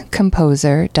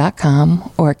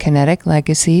mcomposer.com or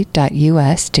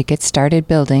kineticlegacy.us to get started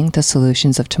building the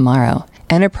solutions of tomorrow.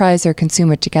 Enterprise or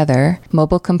consumer together,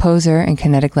 Mobile Composer and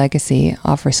Kinetic Legacy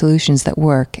offer solutions that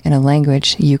work in a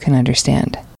language you can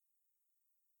understand.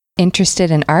 Interested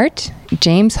in art?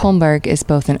 James Holmberg is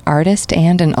both an artist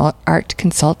and an art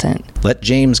consultant. Let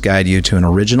James guide you to an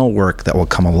original work that will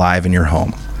come alive in your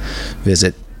home.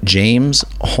 Visit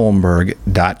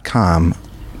jamesholmberg.com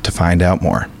to find out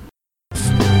more.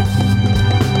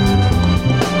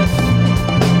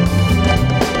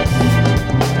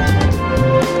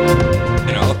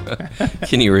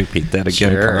 Can you repeat that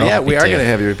again? Sure. Carl? Yeah, we are going to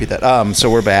have you repeat that. So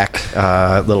we're back.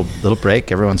 Little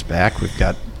break. Everyone's back. We've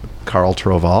got Carl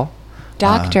Trovall.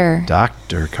 Dr.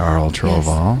 Dr. Carl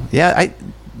Trovall. Yes. Yeah,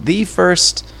 the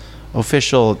first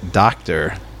official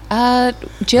doctor.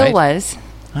 Jill Right? was.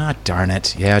 Ah, darn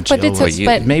it. Yeah, Jill But it's was.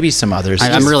 but Maybe some others.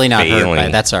 I'm really not hurt by failing.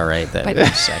 it. That's all right. But-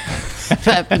 That second.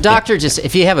 Doctor, just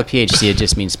if you have a PhD, it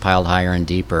just means piled higher and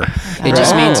deeper. It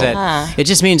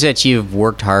just means that you've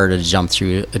worked hard to jump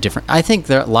through a different. I think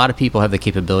that a lot of people have the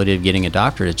capability of getting a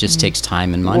doctorate. It just takes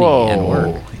time and money and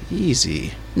work.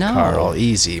 Easy, No. Carl,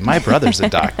 easy. My brother's a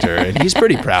doctor, and he's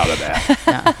pretty proud of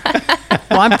that.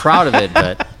 Well, I'm proud of it,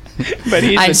 but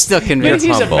I'm still convinced.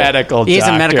 He's a medical doctor. He's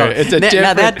a medical. It's a Now,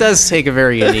 different. that does take a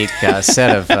very unique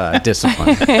set of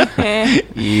discipline.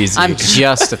 Easy. I'm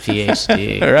just a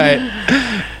PhD. All right.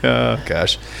 Oh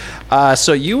gosh.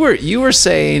 So you were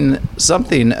saying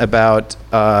something about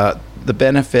the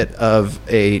benefit of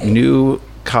a new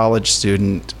college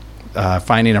student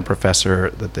finding a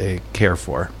professor that they care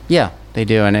for. Yeah, they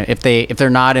do. And if they're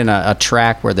not in a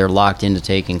track where they're locked into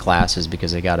taking classes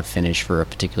because they got to finish for a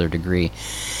particular degree,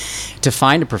 to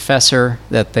find a professor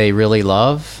that they really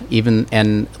love, even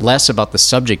and less about the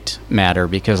subject matter,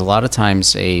 because a lot of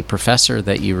times a professor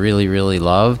that you really, really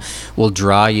love will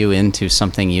draw you into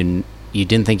something you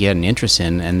didn't think you had an interest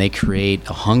in, and they create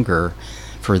a hunger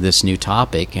for this new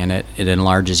topic, and it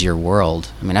enlarges your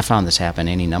world. I mean, I found this happen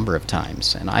any number of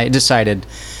times, and I decided,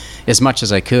 as much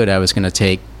as I could, I was going to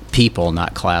take people,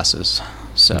 not classes.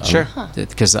 So, Sure.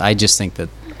 Because I just think that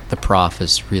the prof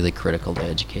is really critical to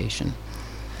education.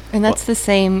 And that's the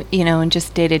same, in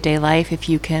just day-to-day life. If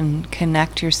you can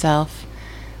connect yourself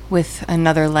with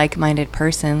another like-minded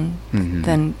person,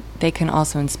 then they can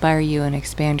also inspire you and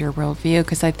expand your worldview.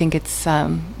 Because I think it's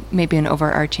maybe an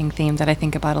overarching theme that I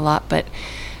think about a lot. But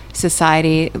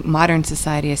society, modern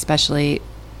society especially,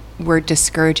 we're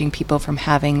discouraging people from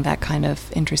having that kind of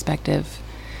introspective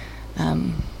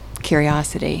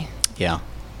curiosity. Yeah.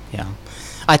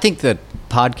 I think that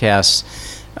podcasts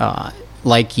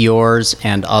like yours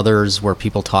and others where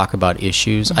people talk about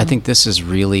issues, I think this has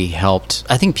really helped.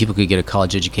 I think people could get a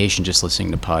college education just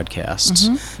listening to podcasts,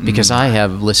 because I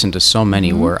have listened to so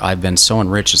many where I've been so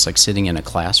enriched. It's like sitting in a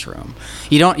classroom.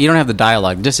 You don't have the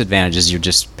dialogue. The disadvantage is you're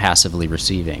just passively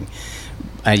receiving.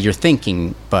 You're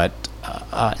thinking, but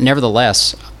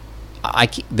nevertheless,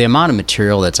 the amount of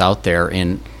material that's out there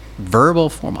in verbal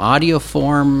form, audio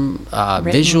form,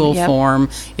 visual form,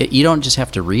 you don't just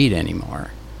have to read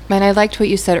anymore. And I liked what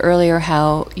you said earlier,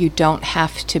 how you don't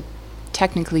have to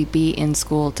technically be in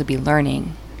school to be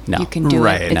learning. No. You can do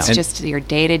Right. it. It's No. just your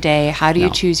day-to-day. How do you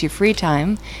No. choose your free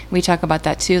time? We talk about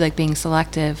that too, like being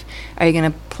selective. Are you going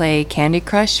to play Candy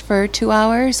Crush for 2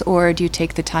 hours, or do you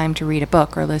take the time to read a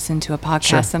book or listen to a podcast,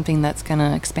 Sure. something that's going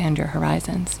to expand your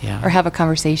horizons? Yeah. Or have a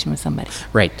conversation with somebody.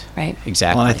 Right.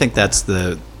 Exactly. Well, I think that's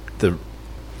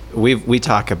we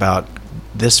talk about,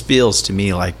 this feels to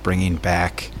me like bringing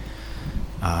back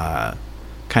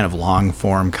kind of long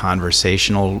form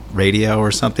conversational radio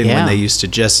or something, when they used to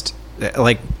just,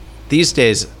 like, these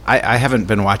days I haven't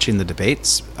been watching the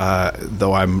debates,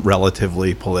 though I'm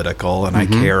relatively political and I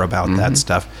care about that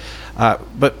stuff,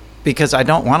 but because I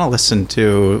don't want to listen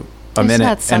to a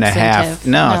minute and a half.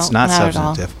 No, it's not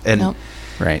substantive. And Nope.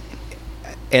 right.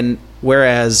 And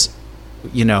whereas,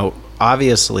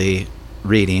 obviously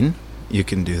reading, you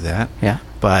can do that. Yeah.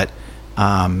 But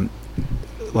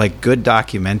like good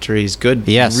documentaries, good,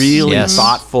 Yes, really yes.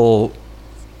 thoughtful,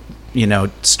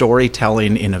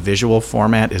 storytelling in a visual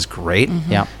format is great.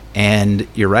 Yeah. And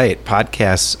you're right,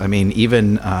 podcasts, I mean,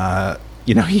 even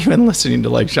even listening to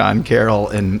like Sean Carroll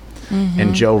and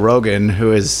Joe Rogan,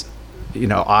 who is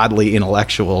oddly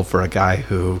intellectual for a guy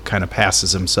who kind of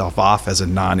passes himself off as a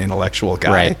non-intellectual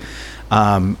guy. Right.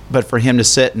 But for him to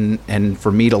sit and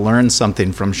for me to learn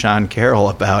something from Sean Carroll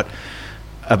about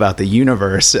the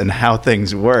universe and how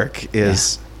things work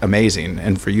is amazing.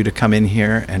 And for you to come in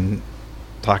here and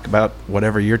talk about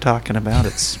whatever you're talking about,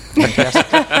 it's fantastic.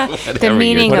 The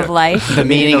meaning of life. The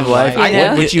meaning of life.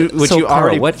 Would you Carl,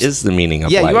 already? what is the meaning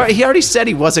of Yeah, life? he already said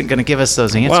he wasn't going to give us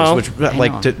those answers, Well, which I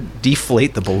like know. to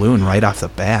deflate the balloon right off the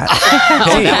bat.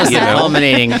 Hey, That was you know.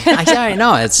 culminating. I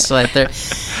know. It's like there.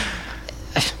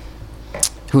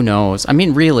 Who knows? I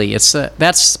mean, really, it's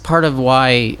that's part of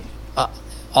why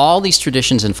all these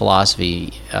traditions in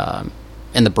philosophy.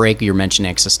 In the break, you mentioned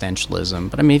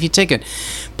existentialism, but I mean, if you take it,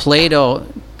 Plato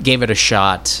gave it a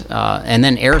shot, and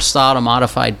then Aristotle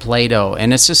modified Plato,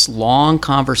 and it's this long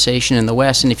conversation in the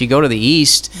West. And if you go to the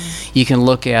East, you can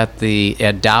look at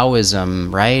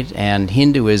Taoism, right, and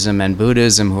Hinduism and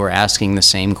Buddhism, who are asking the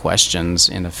same questions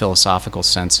in a philosophical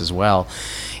sense as well.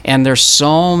 And there's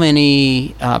so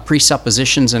many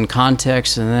presuppositions and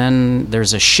context, and then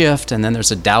there's a shift, and then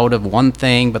there's a doubt of one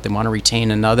thing, but they want to retain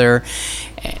another.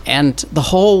 And the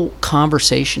whole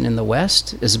conversation in the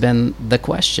West has been the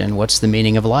question, what's the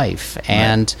meaning of life?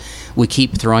 And we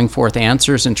keep throwing forth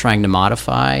answers and trying to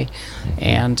modify.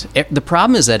 And the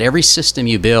problem is that every system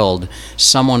you build,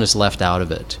 someone is left out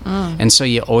of it. And so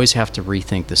you always have to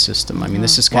rethink the system. I mean,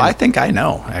 this is kind Well, of... I think I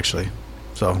know, actually.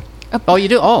 So... Oh, you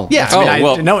do? Oh. Yeah,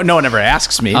 no one ever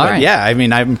asks me, All but right. yeah, I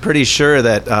mean, I'm pretty sure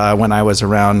that when I was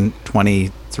around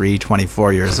 23,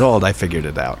 24 years old, I figured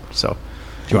it out. So,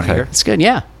 do you want to hear? It's good,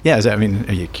 yeah. Yeah,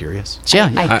 are you curious? Yeah.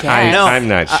 I guess. I'm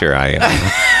not sure I am.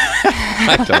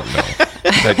 I don't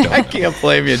know. I can't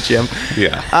blame you, Jim.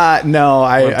 Yeah. No,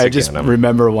 I Once just again, I'm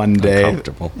remember one day.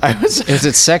 uncomfortable. I was Is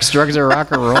it sex, drugs, or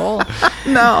rock and roll?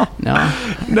 no,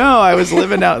 No. I was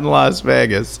living out in Las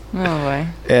Vegas, Oh boy.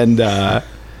 and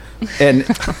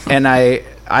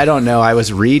I don't know. I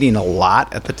was reading a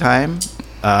lot at the time,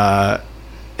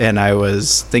 and I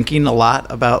was thinking a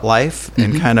lot about life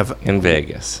and kind of. In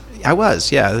Vegas. I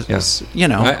was, yeah. It was, you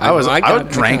know, I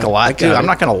drank a I lot too. got I'm it.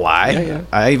 not gonna lie. Yeah.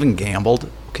 I even gambled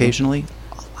occasionally,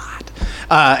 a lot.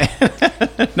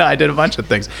 No, I did a bunch of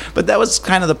things, but that was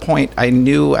kind of the point. I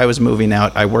knew I was moving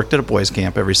out. I worked at a boys'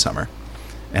 camp every summer,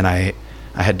 and I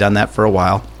had done that for a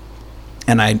while.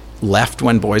 And I left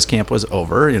when boys' camp was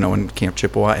over. You know, when Camp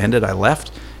Chippewa ended, I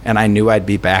left, and I knew I'd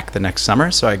be back the next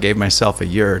summer. So I gave myself a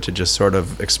year to just sort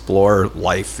of explore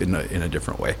life in a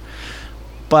different way.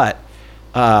 But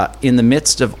in the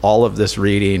midst of all of this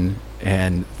reading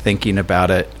and thinking about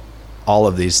it, all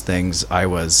of these things, I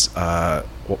was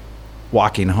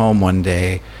walking home one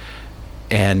day,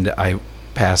 and I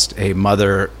passed a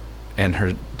mother and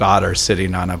her daughter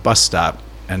sitting on a bus stop,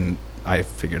 and I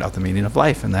figured out the meaning of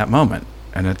life in that moment,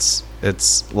 and it's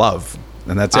love,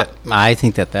 and that's it. I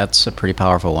think that's a pretty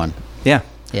powerful one. Yeah.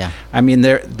 Yeah. I mean,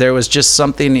 there was just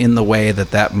something in the way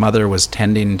that mother was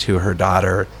tending to her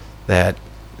daughter that,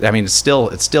 I mean, it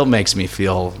still makes me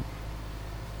feel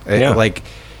like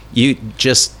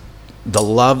the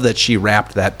love that she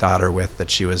wrapped that daughter with, that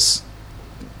she was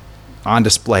on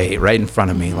display right in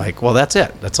front of me. Like, well, that's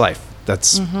it. That's life.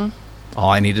 That's all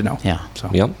I need to know. Yeah. So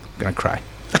Yep. I'm gonna cry.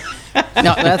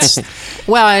 No, that's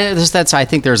I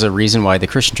think there's a reason why the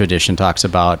Christian tradition talks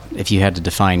about, if you had to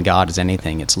define God as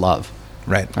anything, it's love.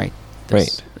 Right. Right.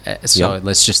 Right. So Yep.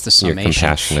 that's just the You're summation.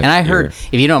 compassionate. And I heard, You're-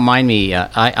 if you don't mind me,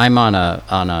 I'm on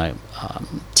a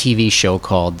TV show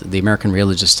called the American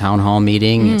Religious Town Hall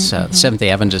Meeting. It's Seventh-day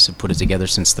Adventists have put it together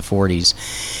since the 40s,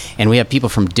 and we have people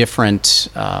from different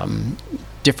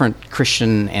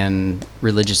Christian and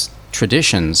religious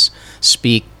traditions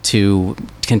speak to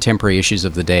contemporary issues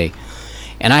of the day.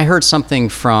 And I heard something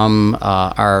from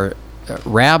our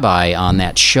rabbi on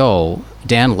that show,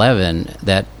 Dan Levin,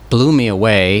 that blew me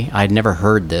away. I'd never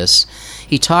heard this.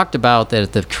 He talked about that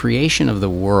at the creation of the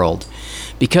world,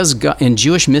 because God, in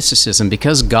Jewish mysticism,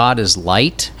 because God is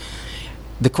light,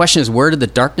 the question is, where did the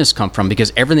darkness come from?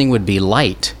 Because everything would be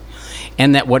light.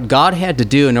 And that what God had to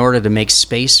do in order to make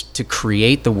space to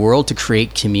create the world, to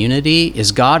create community,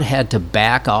 is God had to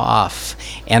back off.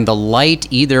 And the light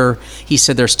he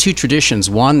said there's two traditions.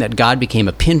 One, that God became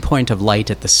a pinpoint of light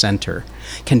at the center.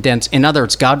 Condensed. In other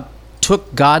words, God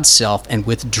took God's self and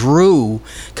withdrew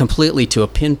completely to a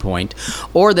pinpoint,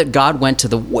 or that God went to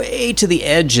the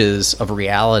edges of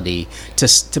reality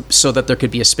so that there could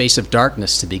be a space of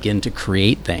darkness to begin to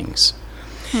create things.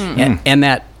 And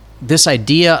that this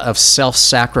idea of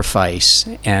self-sacrifice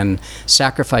and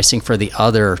sacrificing for the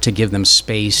other to give them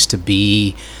space to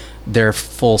be their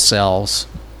full selves,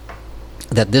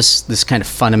 that this kind of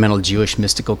fundamental Jewish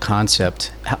mystical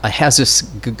concept has this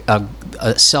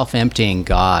a self-emptying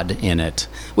God in it,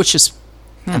 which is,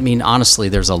 I mean, honestly,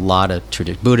 there's a lot of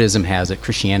tradition. Buddhism has it,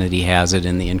 Christianity has it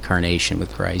in the incarnation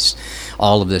with Christ.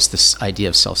 All of this idea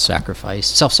of self-sacrifice,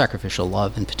 self-sacrificial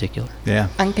love in particular. Yeah.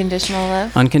 Unconditional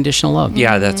love. Unconditional love.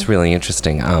 Yeah, that's really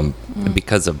interesting.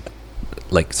 Because of,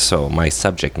 like, so my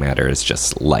subject matter is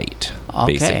just light,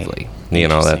 Okay. basically. You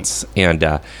know, that's, and,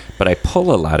 but I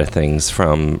pull a lot of things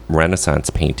from Renaissance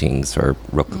paintings or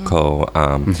Rococo,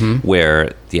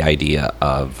 where the idea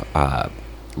of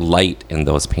light in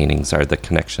those paintings are the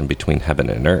connection between heaven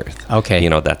and earth. Okay. You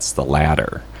know, that's the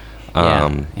ladder.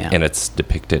 Yeah. And it's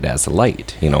depicted as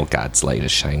light. You know, God's light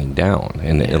is shining down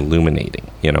and illuminating,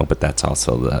 you know, but that's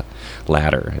also the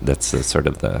ladder. That's the sort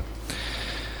of the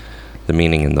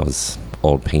meaning in those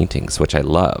old paintings, which I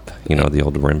love, you know, the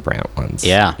old Rembrandt ones.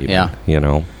 Yeah, even, yeah. You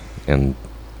know, and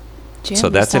Jim, So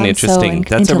you that's an sound interesting.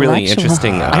 so That's a really intellectual.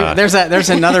 interesting. There's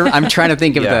another. I'm trying to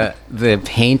think of Yeah. the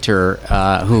painter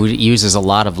who uses a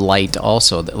lot of light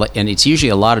also, and it's usually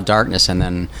a lot of darkness and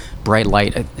then bright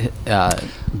light.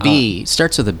 B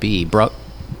starts with a B.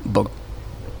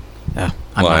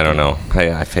 I don't know.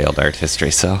 I failed art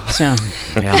history, so. Yeah.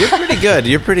 You're pretty good.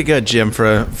 You're pretty good, Jim,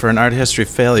 for an art history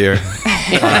failure.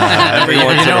 Every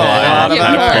once in a while, You pull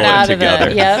pull it out of together.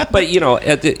 it, yep. But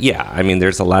I mean,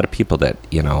 there's a lot of people that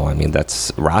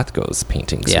that's Rothko's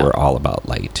paintings Yeah. were all about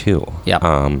light too.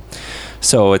 Yeah.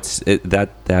 So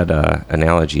that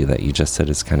analogy that you just said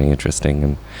is kind of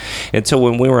interesting, and so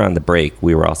when we were on the break,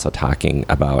 we were also talking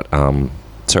about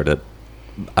sort of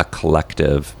a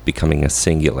collective becoming a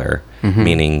singular,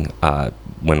 meaning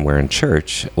when we're in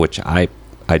church, which I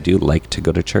do like to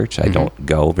go to church. I don't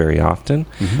go very often,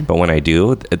 but when I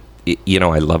do,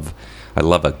 I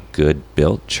love a good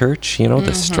built church.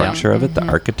 The structure of it, the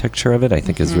architecture of it, I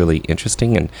think is really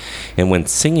interesting. And when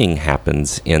singing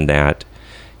happens in that,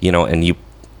 and you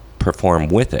perform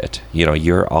with it,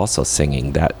 you're also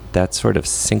singing. That sort of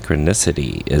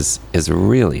synchronicity is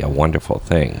really a wonderful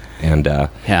thing. And I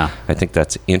think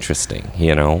that's interesting.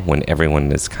 When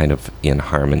everyone is kind of in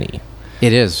harmony.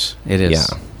 It is. Yeah.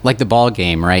 Like the ball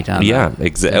game, right?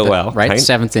 Exactly. Well, right,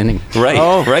 seventh inning. Right.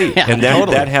 Oh, right. yeah, And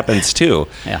totally. that happens too.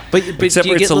 Yeah. But Except do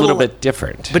you for it's get a little bit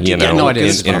different. But you get No, little it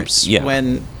is. goosebumps Yeah.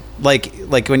 when,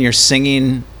 like when you're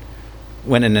singing,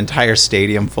 when an entire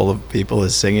stadium full of people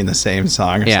is singing the same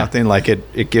song or Yeah. something. Like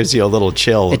it gives you a little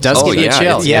chill. It does Oh, give you yeah, a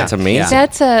chill. it's amazing.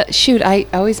 That's I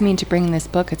always mean to bring this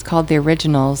book. It's called The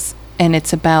Originals, and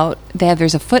it's about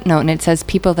there's a footnote, and it says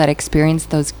people that experience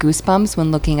those goosebumps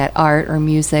when looking at art or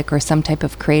music or some type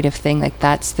of creative thing, like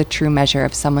that's the true measure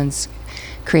of someone's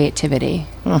creativity,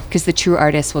 because the true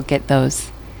artist will get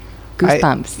those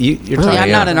goosebumps. You're Really, talking,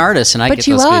 I'm not an artist, and I but get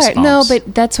you those are goosebumps. no,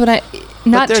 but that's what I.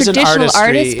 Not there's an traditional artistry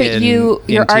artists, but in your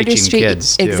teaching artistry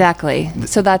kids, too. exactly.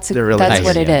 So that's There really that's is.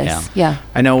 what it is. Yeah. Yeah.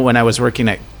 I know when I was working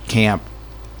at camp,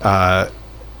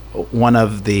 one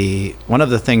of the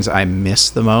things I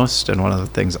missed the most, and one of the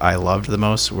things I loved the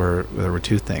most there were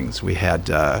two things. We had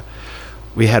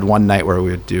one night where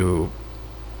we would do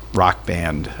rock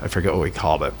band. I forget what we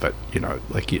called it, but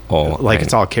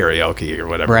it's all karaoke or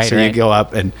whatever. Right, so right. you go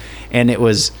up and it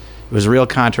was real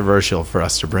controversial for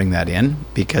us to bring that in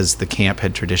because the camp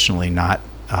had traditionally not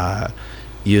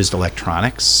used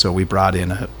electronics. So we brought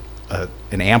in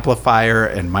an amplifier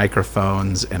and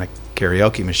microphones and a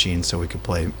karaoke machine so we could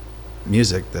play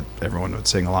music that everyone would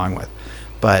sing along with.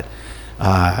 But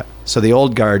so the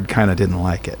old guard kind of didn't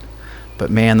like it. But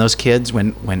man, those kids,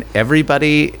 when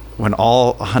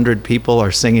all 100 people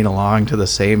are singing along to the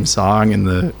same song in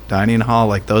the dining hall,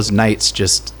 like those nights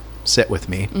just sit with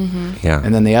me. Mm-hmm. Yeah.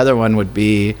 And then the other one would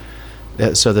be,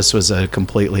 so this was a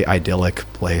completely idyllic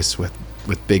place with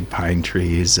big pine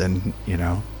trees and,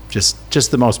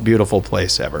 just the most beautiful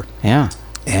place ever. Yeah.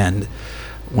 And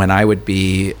when I would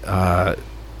be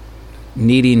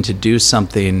needing to do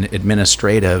something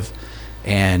administrative,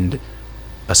 and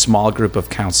a small group of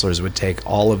counselors would take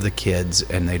all of the kids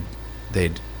and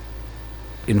they'd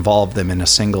involve them in a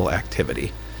single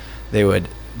activity. They would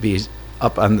be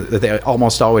they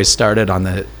almost always started on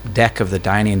the deck of the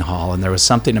dining hall, and there was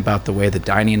something about the way the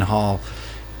dining hall,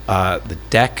 the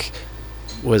deck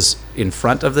was in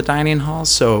front of the dining hall,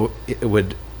 so it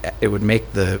would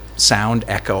make the sound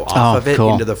echo off of it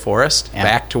cool. into the forest, Yeah.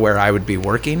 back to where I would be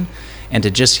working, and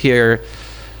to just hear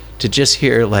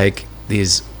like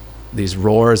these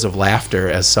roars of laughter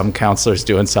as some counselor's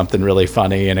doing something really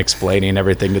funny and explaining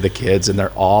everything to the kids, and they're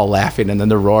all laughing, and then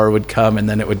the roar would come, and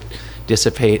then it would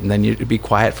dissipate, and then you'd be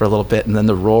quiet for a little bit, and then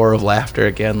the roar of laughter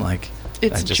again. Like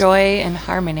It's joy and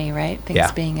harmony, right? Things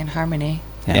Yeah. being in harmony.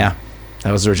 yeah.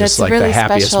 Those are just That's like really the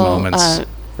happiest special, moments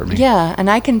for me. Yeah, and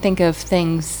I can think of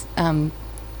things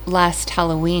last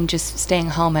Halloween, just staying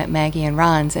home at Maggie and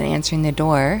Ron's and answering the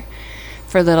door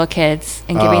for little kids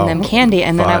and giving them candy.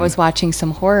 And then I fun. was watching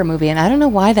some horror movie, and I don't know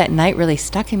why that night really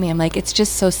stuck in me. I'm like, it's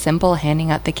just so simple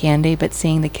handing out the candy, but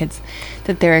seeing the kids,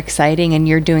 that they're exciting, and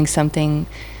you're doing something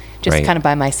just Right. kind of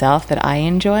by myself that I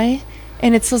enjoy.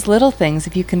 And it's those little things.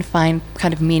 If you can find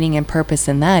kind of meaning and purpose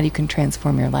in that, you can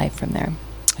transform your life from there.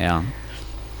 Yeah.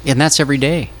 And that's every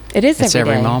day. It is It's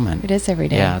every every day. moment. It is every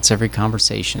day. Yeah, it's every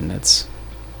conversation. It's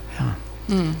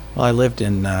Well, I lived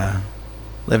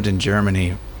in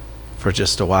Germany for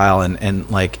just a while, and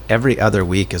like every other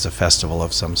week is a festival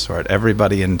of some sort.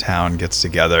 Everybody in town gets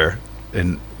together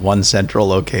in one central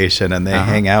location, and they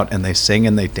hang out and they sing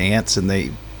and they dance and they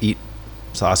eat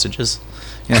sausages,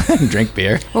 and drink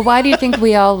beer. Well, why do you think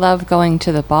we all love going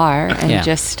to the bar and Yeah.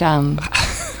 just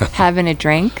having a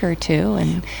drink or two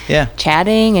and Yeah.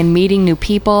 chatting and meeting new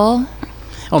people.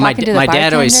 Oh, my Talking to the my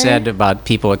dad always bartender? said about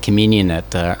people at communion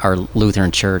at our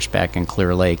Lutheran church back in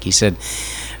Clear Lake. He said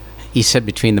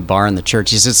between the bar and the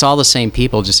church, he said it's all the same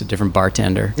people, just a different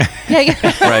bartender. Right.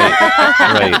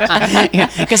 Right.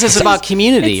 Because it's about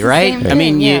community, It's the right? same I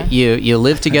mean, thing, yeah. you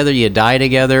live together, you die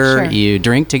together, Sure. you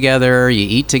drink together, you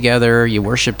eat together, you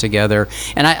worship together.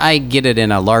 And I get it, in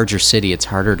a larger city, it's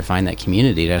harder to find that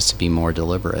community. It has to be more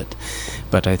deliberate.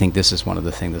 But I think this is one of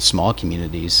the things the small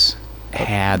communities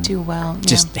had Do well, yeah.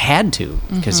 just had to,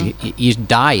 because you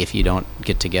die if you don't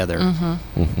get together.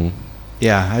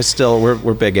 Yeah,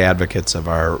 we're big advocates of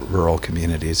our rural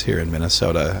communities here in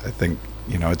Minnesota. I think,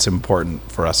 it's important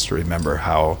for us to remember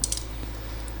how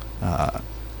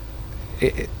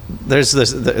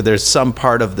there's some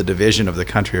part of the division of the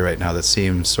country right now that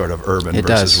seems sort of urban It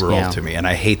versus does, rural yeah. to me, and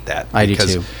I hate that. I do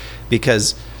too.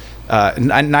 Because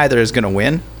neither is going to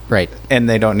win, Right. and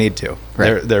they don't need to.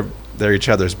 Right. They're each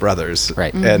other's brothers,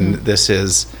 Right. And this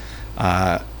is,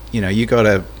 you go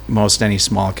to most any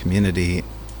small community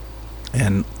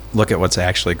and look at what's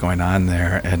actually going on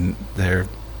there, and they're,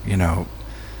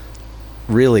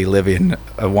 really living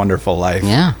a wonderful life.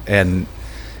 Yeah. And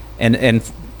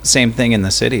same thing in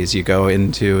the cities. You go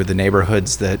into the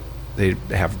neighborhoods that they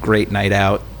have great night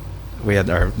out. We had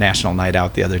our national night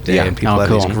out the other day, Yeah. and people Oh, have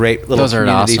cool. these great little Those are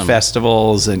community awesome.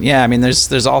 festivals, and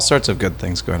there's all sorts of good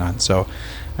things going on. So,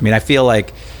 I mean, I feel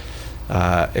like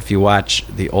if you watch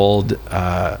the old,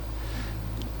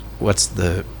 what's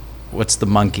the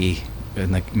monkey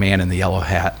and the man in the yellow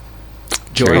hat?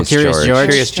 Curious Curious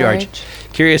George. George.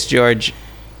 Curious George.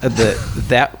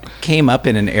 That came up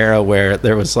in an era where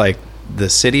there was like the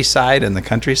city side and the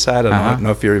countryside. I don't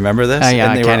know if you remember this. Yeah,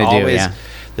 and I they kinda were do, always, yeah.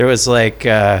 There was like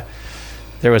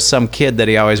there was some kid that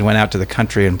he always went out to the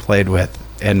country and played with,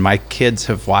 and my kids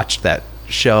have watched that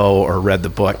show or read the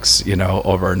books,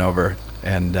 over and over.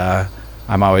 And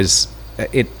I'm always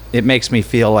it makes me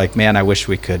feel like, man, I wish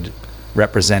we could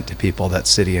represent to people that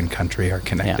city and country are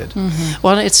connected.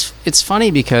 Well, it's funny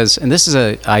because, and this is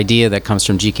an idea that comes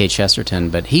from G.K. Chesterton,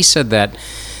 but he said that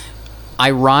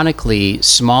ironically,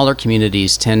 smaller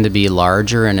communities tend to be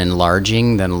larger and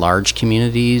enlarging than large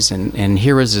communities. And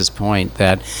here is his point,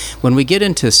 that when we get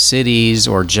into cities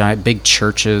or big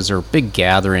churches or big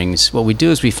gatherings, what we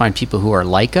do is we find people who are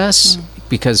like us,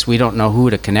 because we don't know who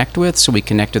to connect with, so we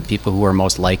connect with people who are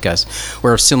most like us,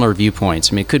 or have similar viewpoints.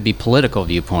 I mean, it could be political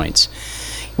viewpoints.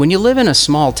 When you live in a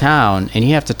small town and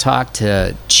you have to talk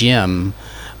to Jim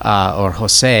or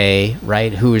Jose,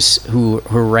 right, who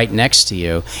are right next to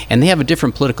you, and they have a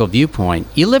different political viewpoint,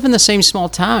 you live in the same small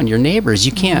town, you're neighbors,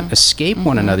 you can't escape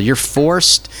one another. You're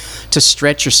forced to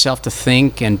stretch yourself to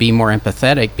think and be more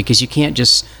empathetic, because you can't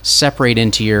just separate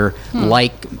into your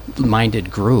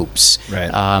like-minded groups.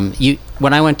 Right.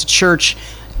 When I went to church,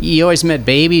 you always met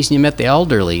babies and you met the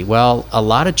elderly. Well, a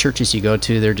lot of churches you go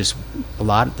to, they're just a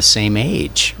lot at the same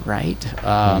age, right?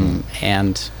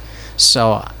 And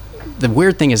so the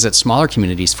weird thing is that smaller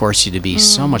communities force you to be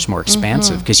so much more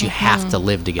expansive, because you have to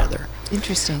live together.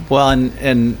 Interesting. Well,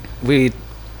 and we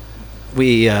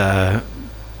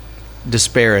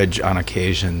disparage on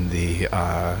occasion the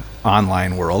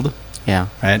online world, Yeah.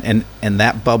 right? And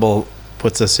that bubble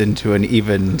puts us into an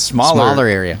even smaller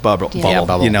area. bubble. Yeah.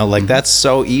 Bubble. Like that's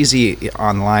so easy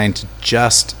online to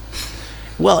just.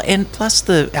 Well, and plus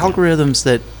the algorithms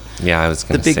that Yeah, I was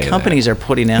the going to say big companies are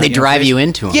putting out. They drive you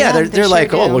into 'em. Yeah, Yeah, they're they sure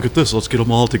like, oh, do. look at this, let's get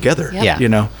them all together. Yep.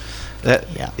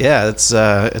 Yeah.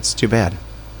 It's too bad,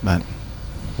 but.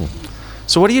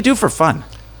 So what do you do for fun?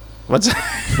 What's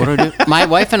What do I do? My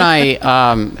wife and I,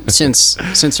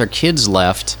 since our kids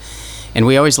left, and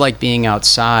we always like being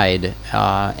outside,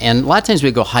 and a lot of times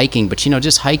we go hiking, but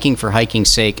just hiking for hiking's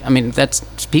sake. I mean, that's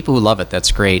people who love it.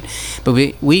 That's great, but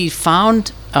we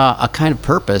found a kind of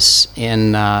purpose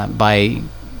in by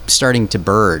starting to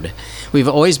bird. We've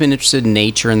always been interested in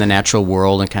nature and the natural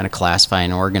world and kind of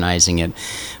classifying and organizing it,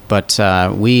 but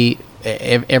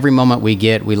every moment we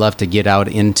get, we love to get out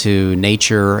into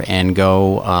nature and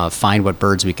go find what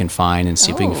birds we can find and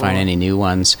see if we can find any new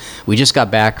ones. We just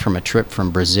got back from a trip from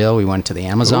Brazil. We went to the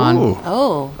Amazon. Ooh.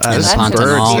 Oh, There's that's some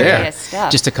birds there. serious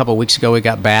stuff. Just a couple weeks ago, we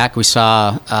got back. We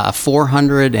saw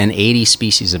 480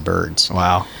 species of birds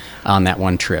Wow. on that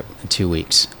one trip in 2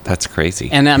 weeks. That's crazy.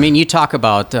 And I mean, you talk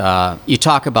about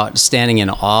standing in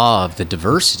awe of the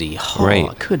diversity. Oh, Right.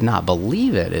 I could not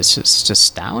believe it. It's just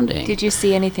astounding. Did you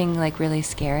see anything like really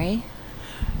scary?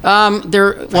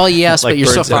 Well, yes, Like but you're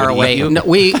so birds that far would eat away. you? No,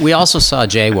 we also saw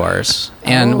jaguars,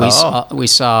 and we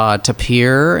saw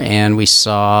tapir, and we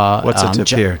saw What's a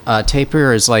tapir?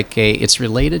 Tapir is it's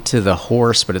related to the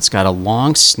horse, but it's got a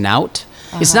long snout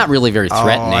It's not really very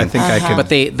threatening. I think I can. But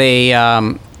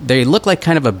they look like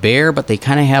kind of a bear, but they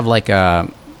kind of have like a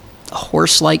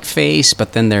horse-like face.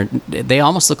 But then they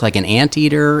almost look like an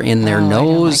anteater in their I don't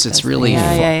nose. like It's those really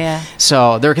things. Yeah.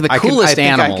 So they're the coolest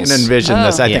animals. I can envision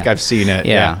this. I think Yeah. I've seen it.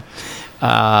 Yeah.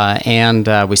 And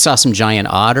we saw some giant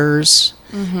otters,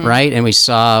 right? And we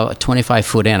saw a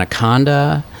 25-foot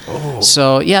anaconda. Oh.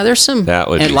 So yeah, there's some That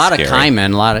would and be a lot scary. of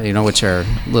caiman, a lot of which are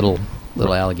little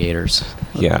alligators.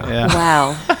 Yeah.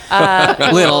 Wow.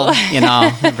 Little,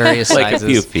 various Like a sizes.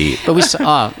 few feet. But we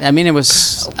saw. It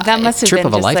was That must a have trip been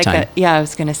of a just lifetime. like I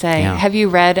was going to say. Yeah. Have you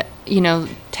read,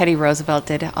 Teddy Roosevelt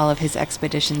did all of his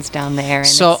expeditions down there. And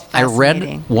So it's I read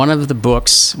fascinating. one of the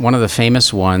books, one of the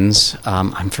famous ones.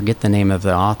 I forget the name of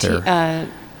the author.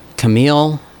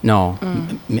 Camille. No.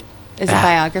 Is it a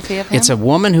biography of him? It's a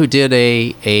woman who did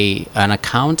an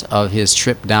account of his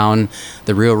trip down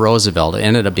the Rio Roosevelt. It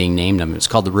ended up being named him. It was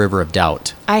called The River of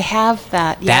Doubt. I have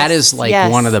that. Yes. That is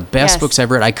like one of the best books I've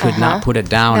read. I could not put it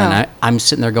down, No. and I'm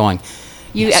sitting there going,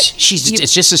 it's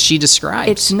just as she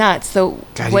describes. It's nuts. So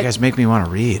God, you guys make me want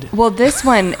to read. Well, this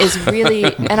one is really,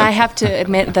 and I have to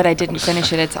admit that I didn't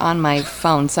finish it. It's on my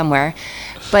phone somewhere.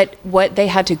 But what they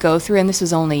had to go through, and this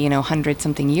was only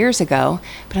 100-something years ago.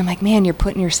 But I'm like, man, you're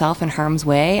putting yourself in harm's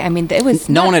way. I mean, it was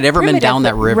no not one had ever been primitive, down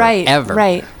that but- river, right? ever.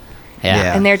 Right.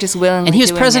 Yeah. And they're just willingly. And he was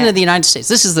doing president it. of the United States.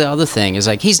 This is the other thing. Is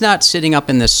like he's not sitting up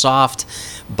in this soft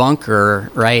bunker,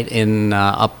 right, in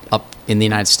up in the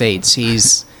United States.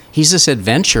 He's this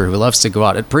adventurer who loves to go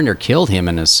out. Brenner killed him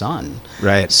and his son.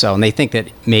 Right. So, and they think that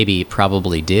maybe he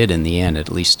probably did in the end. At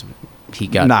least he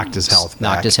got Knocked his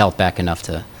health back enough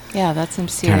to Yeah, that's some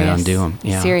Kinda serious, undo 'em,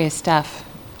 yeah. serious stuff.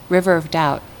 River of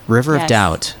Doubt. River Yes. of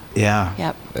Doubt. Yeah.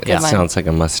 Yep. Good It one. sounds like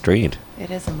a must read. It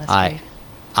is a must I read.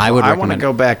 I would I want to recommend.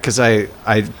 go back because I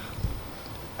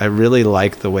really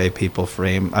like the way people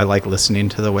frame. I like listening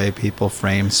to the way people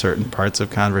frame certain parts of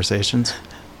conversations.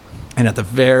 And at the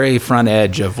very front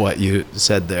edge of what you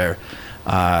said there,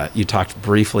 you talked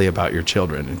briefly about your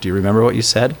children. Do you remember what you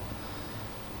said?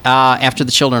 After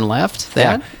the children left,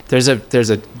 that There's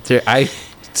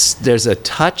a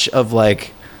touch of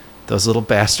like those little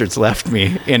bastards left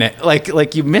me in it.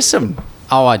 Like you miss them.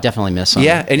 Oh, I definitely miss them.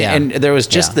 Yeah, and there was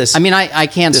just this. I mean, I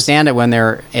can't stand it when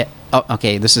they're.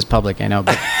 Okay, this is public, I know,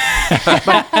 but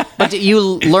but you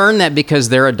learn that because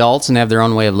they're adults and have their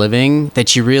own way of living,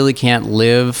 that you really can't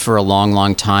live for a long,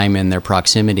 long time in their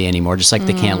proximity anymore. Just like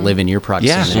they can't live in your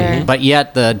proximity. Yeah. Sure. But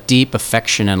yet the deep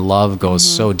affection and love goes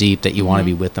so deep that you want to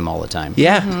be with them all the time.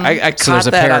 Yeah, I So there's caught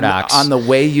a that paradox. on the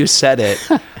way you said it.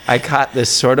 I caught this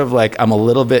sort of like I'm a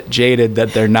little bit jaded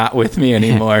that they're not with me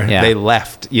anymore. Yeah. They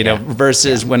left,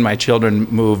 versus when my children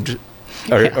moved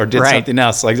or did Right. something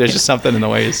else. Like there's just something in the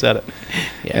way you said it.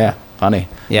 Yeah, funny.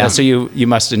 Yeah. So you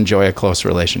must enjoy a close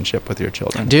relationship with your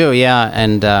children. Do, yeah,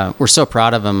 and we're so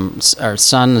proud of him. Our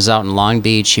son is out in Long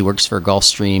Beach. He works for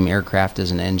Gulfstream Aircraft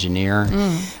as an engineer,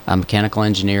 a mechanical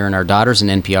engineer, and our daughter's an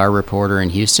NPR reporter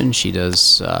in Houston. She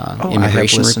does immigration I have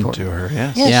listened report. to her.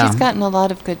 Yes. Yeah, Yeah. she's gotten a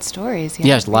lot of good stories.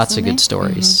 Yeah, lots of recently. good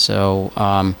stories. So,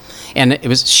 and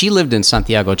she lived in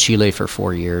Santiago, Chile for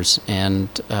 4 years, and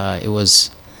it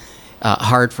was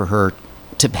hard for her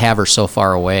to have her so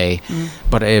far away,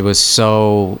 but it was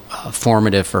so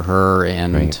formative for her,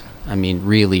 and Right. I mean,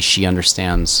 really, she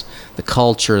understands the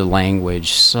culture,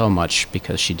 language so much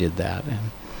because she did that,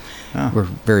 and we're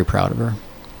very proud of her.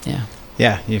 Yeah.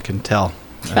 Yeah, you can tell.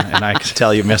 And I can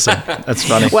tell you miss them. That's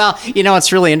funny. Well,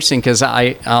 it's really interesting because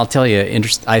I'll tell you,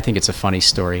 I think it's a funny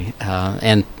story,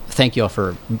 and thank you all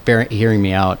for hearing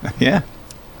me out. Yeah.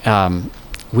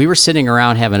 We were sitting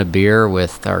around having a beer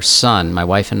with our son, my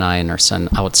wife and I, and our son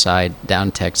outside down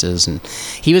in Texas, and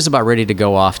he was about ready to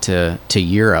go off to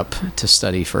Europe to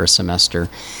study for a semester.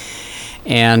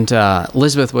 And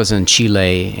Elizabeth was in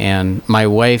Chile, and my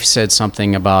wife said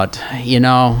something about, you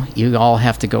all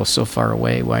have to go so far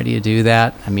away. Why do you do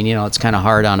that? I mean, it's kind of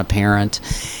hard on a parent.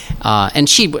 And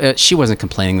she wasn't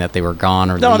complaining that they were gone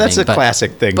or leaving. No, that's a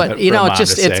classic thing. But for a mom to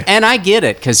it's say. and I get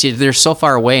it because they're so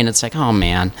far away, and it's like, oh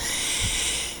man.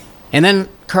 And then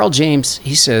Carl James,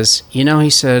 he says, he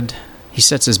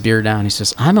sets his beer down. He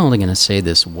says, I'm only going to say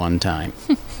this one time.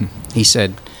 He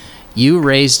said, you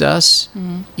raised us.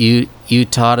 You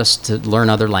taught us to learn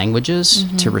other languages,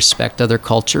 to respect other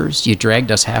cultures. You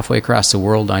dragged us halfway across the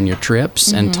world on your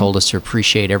trips and told us to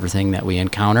appreciate everything that we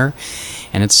encounter.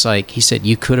 And it's like, he said,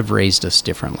 you could have raised us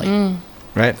differently,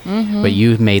 Right. but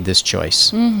you made this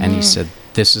choice. And he said,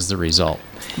 this is the result.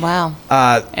 Wow.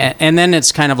 And then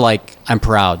it's kind of like, I'm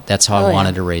proud. That's how Oh, I yeah.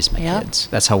 wanted to raise my Yep. kids.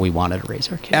 That's how we wanted to raise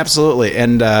our kids. Absolutely.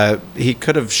 And he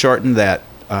could have shortened that.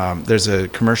 There's a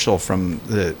commercial from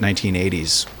the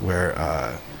 1980s where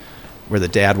where the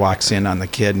dad walks in on the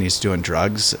kid and he's doing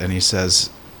drugs, and he says,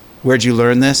 "Where'd you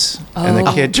learn this?" And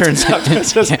the kid turns up and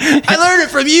says, "I learned it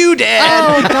from you, Dad."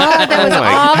 Oh God, that was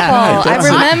awful. I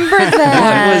remember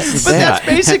that. But that's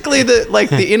basically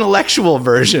the intellectual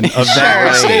version of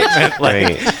that statement.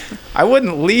 Like, I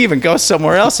wouldn't leave and go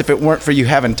somewhere else if it weren't for you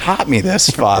having taught me this,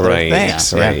 Father. Right.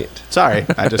 Thanks. Yeah, right. Sorry,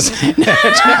 I just.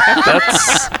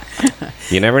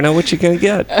 You never know what you're going to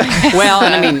get. Well,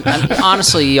 and I mean,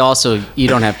 honestly, you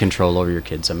don't have control over your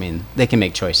kids. I mean, they can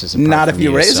make choices. apart Not if from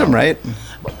you raise them right.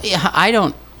 Yeah, I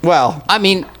don't. Well, I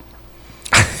mean,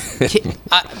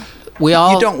 we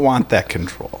all. you don't want that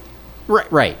control.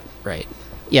 Right.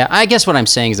 Yeah, I guess what I'm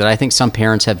saying is that I think some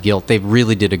parents have guilt. They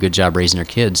really did a good job raising their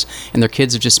kids, and their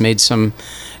kids have just made some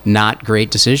not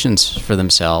great decisions for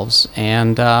themselves.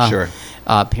 And Sure.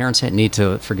 Parents need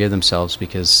to forgive themselves,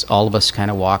 because all of us kind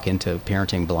of walk into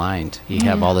parenting blind. You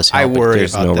have all this help. I worry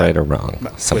There's about no that right or wrong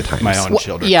with sometimes. my own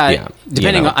children. Yeah,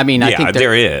 depending on. I mean, I think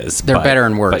there is. They're better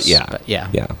and worse. But yeah.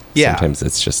 Yeah. Sometimes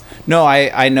it's just. No,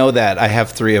 I know that. I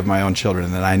have 3 of my own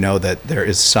children, and I know that there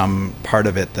is some part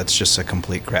of it that's just a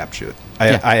complete crapshoot.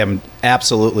 I am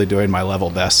absolutely doing my level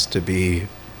best to be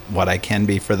what I can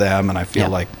be for them, and I feel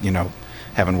like,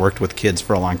 having worked with kids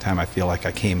for a long time, I feel like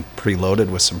I came preloaded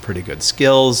with some pretty good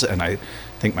skills, and I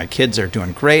think my kids are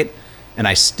doing great, and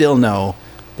I still know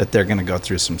that they're going to go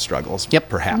through some struggles. Yep.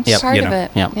 Perhaps. It's part you of know.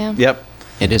 it. Yep. Yeah. Yep.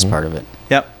 It is part of it.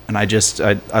 Yep. And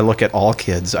I look at all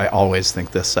kids. I always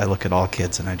think this. I look at all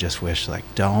kids and I just wish,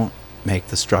 don't make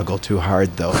the struggle too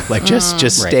hard, though. Like, just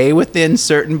stay within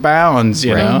certain bounds,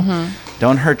 you know?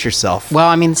 Don't hurt yourself. Well,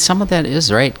 I mean, some of that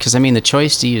is right, because I mean, the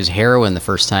choice to use heroin the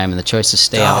first time and the choice to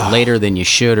stay out later than you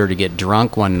should, or to get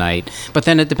drunk one night. But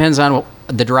then it depends on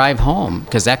the drive home,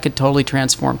 because that could totally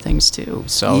transform things too.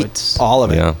 So it's all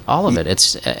of it. Yeah. all of it.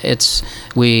 It's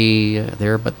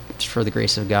there, but for the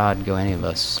grace of God, go any of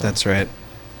us. So. That's right.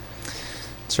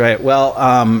 That's right.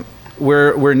 Well,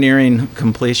 we're nearing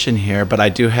completion here, but I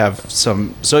do have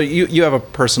some. So you have a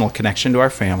personal connection to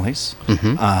our families,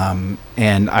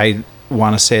 and I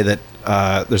want to say that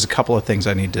there's a couple of things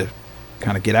I need to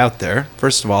kind of get out there.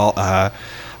 First of all,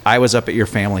 I was up at your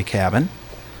family cabin,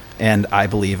 and I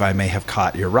believe I may have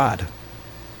caught your rod.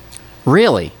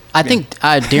 Really? I think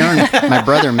Darren, my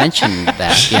brother, mentioned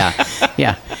that.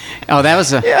 Yeah. Oh, that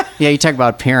was yeah. You talk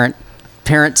about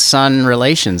parent-son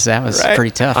relations. That was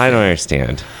pretty tough. I don't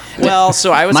understand. Well,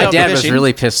 so I was. My out dad was fishing.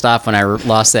 really pissed off when I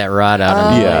lost that rod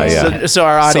out. Yeah. So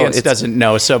our audience it's- doesn't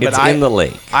know. But it's in the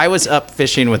lake. I was up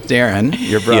fishing with Darren,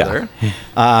 your brother,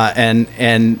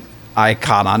 and I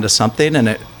caught onto something,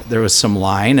 and there was some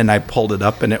line, and I pulled it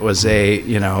up, and it was it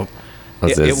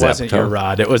wasn't your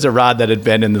rod. It was a rod that had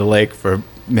been in the lake for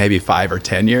maybe 5 or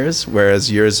 10 years,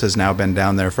 whereas yours has now been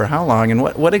down there for how long? And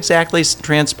what exactly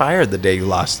transpired the day you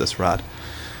lost this rod?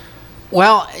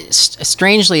 Well,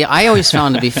 strangely, I always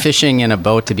found to be fishing in a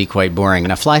boat to be quite boring.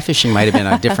 Now, fly fishing might have been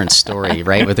a different story,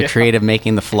 right? With the creative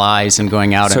making the flies and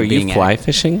going out and being... So you fly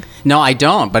fishing? No, I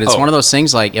don't, but it's one of those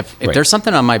things like if there's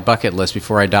something on my bucket list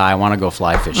before I die, I want to go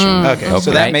fly fishing. Okay,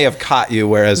 so that may have caught you,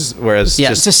 whereas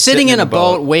just sitting in a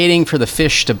boat waiting for the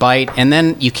fish to bite, and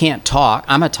then you can't talk.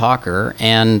 I'm a talker,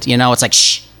 and it's like,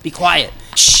 shh, be quiet,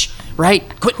 shh. Right,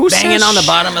 quit banging on the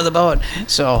bottom of the boat.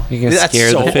 So You can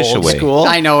scare the fish away. School.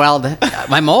 I know,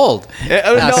 I'm old.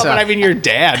 But I mean, your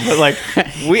dad. But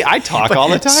I talk all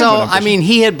the time. So I mean,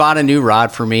 he had bought a new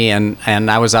rod for me, and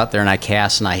I was out there and I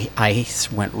cast, and I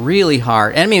went really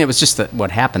hard. I mean, it was just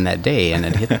what happened that day, and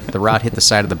the rod hit the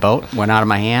side of the boat, went out of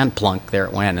my hand, plunk, there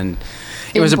it went, and.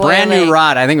 It was a brand new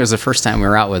rod. I think it was the first time we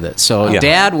were out with it. So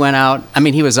Dad went out. I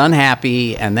mean, he was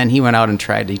unhappy, and then he went out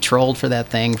and he trolled for that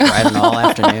thing for I don't know all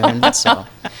afternoon. So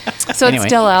anyway, it's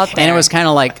still out there. And it was kind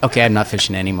of like, okay, I'm not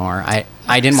fishing anymore. I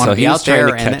didn't want to be out there. So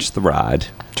he was trying to catch the rod,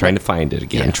 trying to find it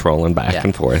again, trolling back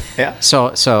and forth. Yeah.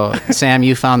 So Sam,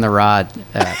 you found the rod,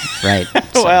 right?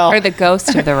 So. Well, or the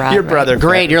ghost of the rod. your brother.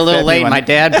 Great, you're a little late. My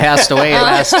dad passed away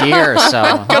last year,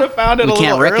 so could have found it we a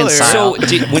can't little reconcile. earlier.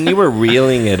 So when you were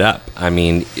reeling it up, I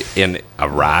mean, a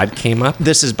rod came up?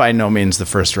 This is by no means the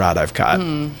first rod I've caught,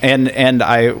 and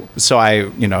I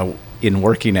in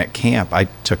working at camp, I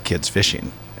took kids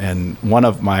fishing, and one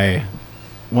of my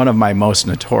most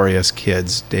notorious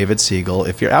kids, David Siegel.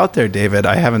 If you're out there, David,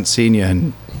 I haven't seen you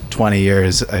in 20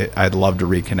 years. I'd love to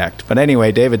reconnect. But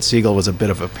anyway, David Siegel was a bit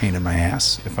of a pain in my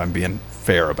ass, if I'm being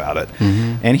fair about it.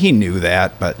 And he knew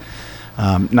that, but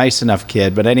nice enough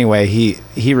kid. But anyway,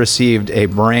 he received a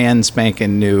brand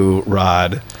spanking new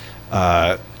rod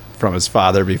from his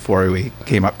father before we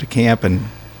came up to camp, and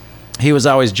he was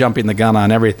always jumping the gun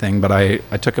on everything. But I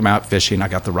took him out fishing. I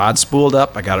got the rod spooled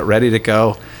up. I got it ready to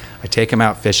go. I take him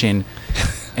out fishing,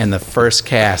 and the first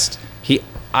cast,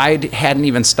 I hadn't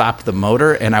even stopped the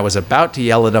motor, and I was about to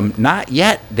yell at him, "Not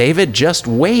yet, David, just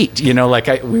wait."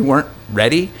 We weren't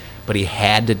ready, but he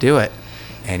had to do it.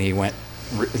 And he went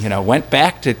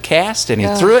back to cast, and he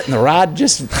threw it, and the rod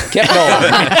just kept going.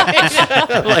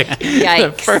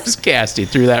 The first cast, he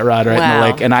threw that rod right in the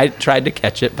lake, and I tried to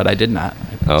catch it, but I did not.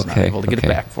 I was not able to get it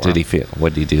back for him. Did he feel?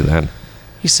 What did he do then?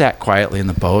 He sat quietly in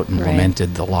the boat and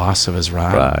lamented the loss of his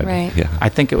rod. Right. Yeah. I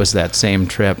think it was that same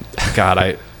trip.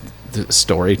 God, the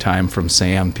story time from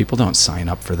Sam. People don't sign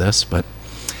up for this, but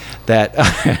that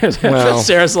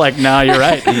Sarah's like, no, you're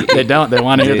right. They don't. They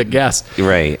want to hear the guest.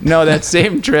 Right. No, that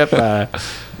same trip,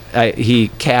 he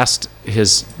cast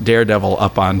his Daredevil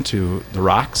up onto the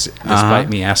rocks, despite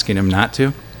me asking him not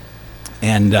to.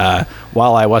 And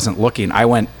while I wasn't looking,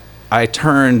 I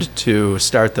turned to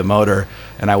start the motor,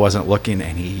 and I wasn't looking,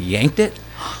 and he yanked it,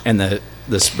 and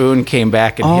the spoon came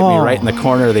back and hit me right in the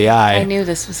corner of the eye. I knew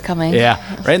this was coming. Yeah,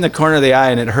 right in the corner of the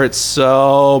eye, and it hurt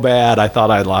so bad. I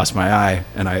thought I'd lost my eye,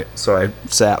 and so I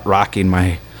sat rocking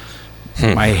my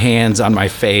hands on my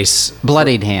face,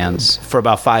 Bloodied hands. for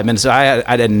about 5 minutes.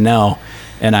 I didn't know,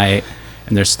 and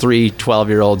there's 3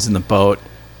 12-year-olds in the boat.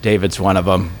 David's one of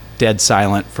them. Dead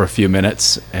silent for a few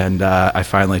minutes, and I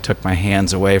finally took my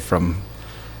hands away from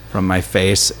my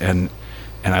face, and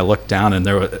I looked down, and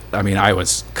I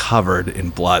was covered in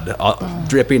blood,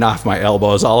 dripping off my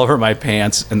elbows, all over my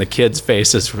pants, and the kids'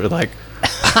 faces were like,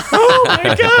 "Oh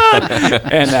my God!"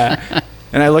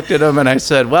 And I looked at them and I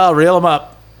said, "Well, reel them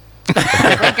up." We're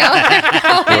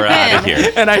out of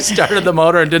here. And I started the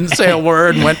motor and didn't say a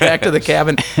word, and went back to the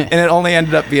cabin, and it only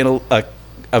ended up being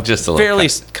Just a fairly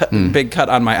big cut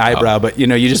on my eyebrow, but you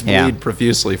just bleed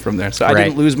profusely from there. So I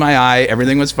didn't lose my eye.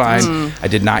 Everything was fine. I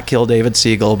did not kill David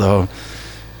Siegel, though.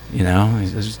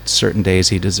 There's certain days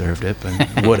he deserved it,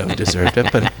 but would have deserved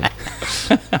it. But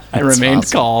I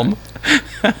remained calm.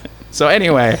 So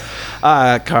anyway,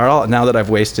 Carl, now that I've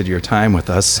wasted your time with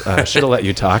us, I should have let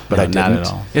you talk, but I didn't. Not at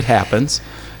all. It happens.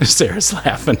 Sarah's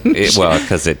laughing.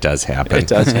 Because it does happen. It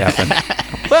does happen.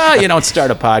 Well, you don't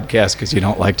start a podcast because you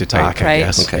don't like to talk, I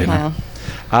guess. Okay. Wow.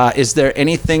 Is there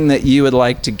anything that you would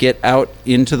like to get out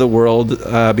into the world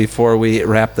before we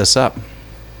wrap this up?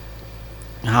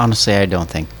 Honestly, I don't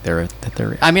think they're.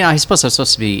 I mean, I suppose I'm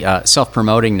supposed to be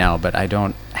self-promoting now, but I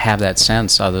don't have that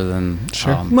sense other than.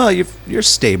 Well, you're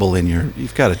stable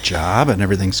you've got a job and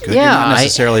everything's good. Yeah, You're not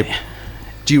necessarily.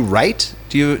 Do you write?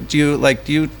 Do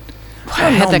you? I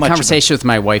had that conversation with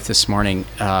my wife this morning.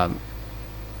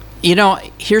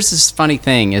 Here's this funny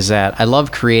thing: is that I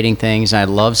love creating things and I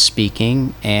love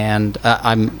speaking, and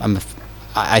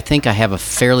I think I have a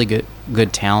fairly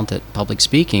good talent at public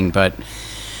speaking, but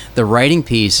the writing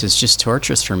piece is just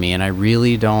torturous for me, and I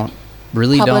really don't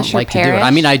like to do it. I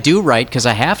mean, I do write because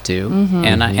I have to,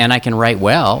 and I can write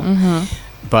well,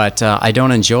 but I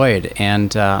don't enjoy it.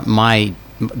 And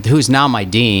who's now my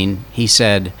dean, he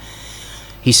said,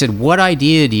 "What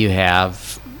idea do you have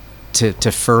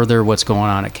to further what's going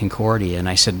on at Concordia?" And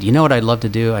I said, "You know what I'd love to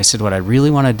do?" I said, "What I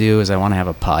really want to do is I want to have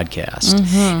a podcast,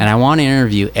 and I want to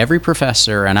interview every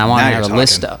professor, and I want to have a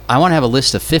list. I want to have a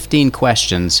list of 15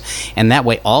 questions, and that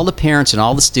way all the parents and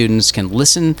all the students can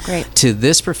listen to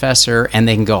this professor, and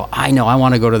they can go, I know I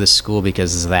want to go to this school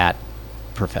because of that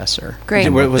professor." Great.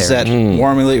 And was that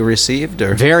warmly received,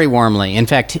 or very warmly? In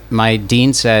fact, my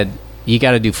dean said, "You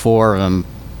got to do 4 of them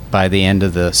by the end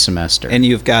of the semester." And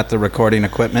you've got the recording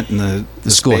equipment and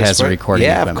the school space has for the it? recording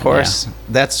equipment. Of course. Yeah.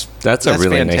 That's a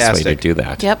really fantastic. nice way to do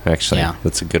that. Yep. Actually, Yeah.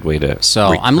 that's a good way to.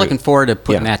 So I'm looking forward to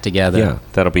putting that together. Yeah,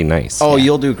 that'll be nice. Oh,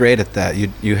 you'll do great at that.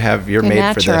 You're made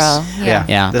natural, for this.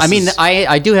 yeah. This I mean, is-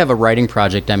 I do have a writing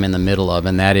project I'm in the middle of,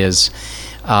 and that is,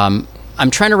 I'm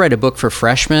trying to write a book for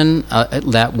freshmen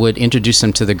that would introduce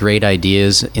them to the great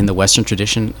ideas in the Western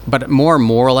tradition, but more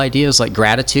moral ideas like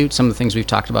gratitude, some of the things we've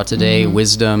talked about today,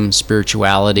 wisdom,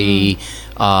 spirituality,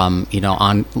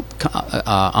 ongoing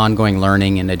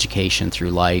learning and education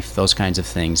through life, those kinds of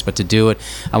things. But to do it,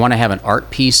 I want to have an art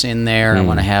piece in there, I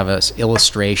want to have an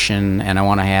illustration, and I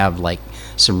want to have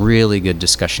some really good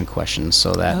discussion questions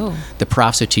so that the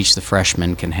profs who teach the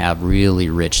freshmen can have really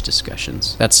rich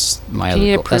discussions. That's my Do you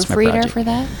need a other goal. That's my proofreader project. for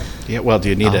that? Yeah, well, do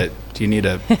you need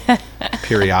a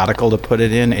periodical to put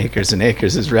it in? Acres and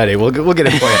Acres is ready. We'll get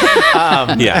it for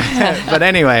you. Yeah. But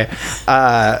anyway,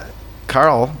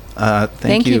 Carl,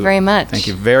 thank you very much. Thank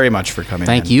you very much for coming.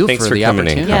 Thank in. you Thanks for for the coming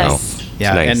in, opportunity. Carl. Yes.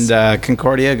 Yeah, Nice. and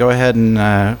Concordia, go ahead and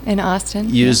In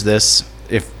Austin. use this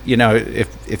if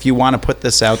you want to put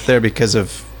this out there because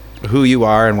of who you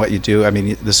are and what you do. I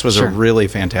mean, this was Sure. a really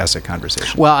fantastic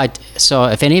conversation. Well, so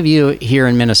if any of you here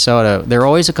in Minnesota, there are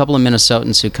always a couple of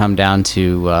Minnesotans who come down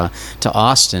to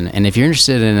Austin, and if you're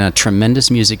interested in a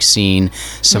tremendous music scene,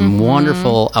 some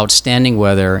wonderful, outstanding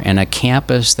weather, and a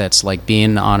campus that's like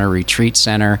being on a retreat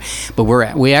center, but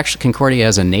we actually Concordia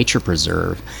has a nature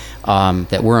preserve.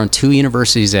 That we're on 2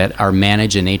 universities that are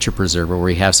manage a nature preserve where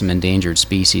we have some endangered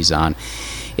species on.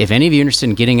 If any of you are interested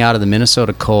in getting out of the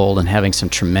Minnesota cold and having some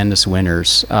tremendous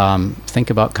winters, think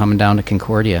about coming down to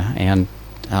Concordia and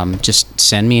just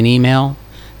send me an email,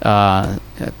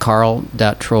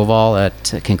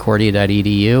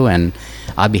 carl.trovall@concordia.edu, and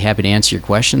I'd be happy to answer your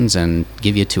questions and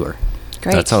give you a tour.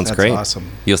 Great. That sounds That's great. awesome.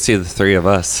 You'll see the 3 of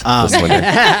us this winter.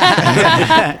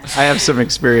 I have some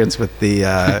experience with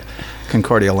the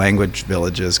Concordia language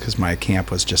villages because my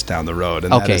camp was just down the road.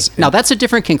 And Okay. Now, that's a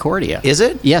different Concordia. Is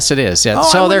it? Yes, it is. Yeah.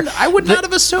 Oh, there- I would not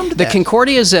have assumed The that.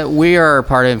 Concordias that we are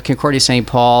part of, Concordia St.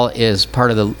 Paul, is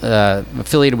part of the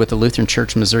affiliated with the Lutheran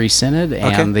Church Missouri Synod,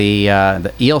 and the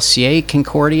ELCA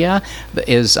Concordia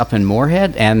is up in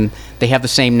Moorhead, and they have the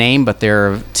same name, but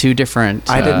they're 2 different.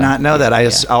 I did not know that. I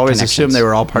always assumed connections. they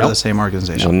were all part of Nope. the same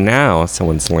organization. Well, now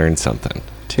someone's learned something,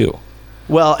 too.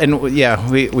 Well, and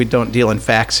we don't deal in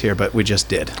facts here, but we just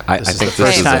did. I This is think the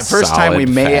this is a first time we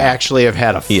solid may fact. actually have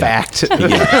had a Yeah. fact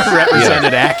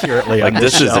represented accurately on Like,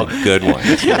 this is show. a good one.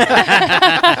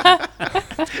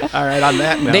 All right, on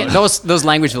that note, Those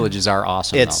language villages are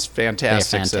awesome. it's though.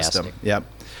 fantastic They're system. fantastic. Yep.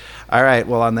 All right.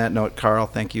 Well, on that note, Carl,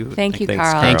 thank you. Thank you, Thanks,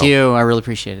 Carl. Carl. Thank you. I really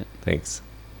appreciate it. Thanks.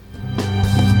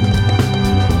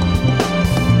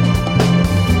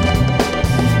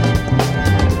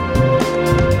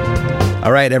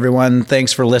 All right, everyone.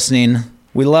 Thanks for listening.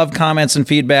 We love comments and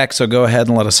feedback, so go ahead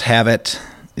and let us have it.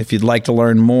 If you'd like to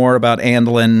learn more about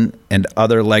Andelin and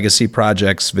other legacy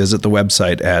projects, visit the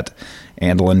website at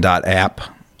andelin.app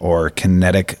or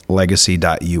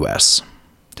kineticlegacy.us.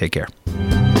 Take care.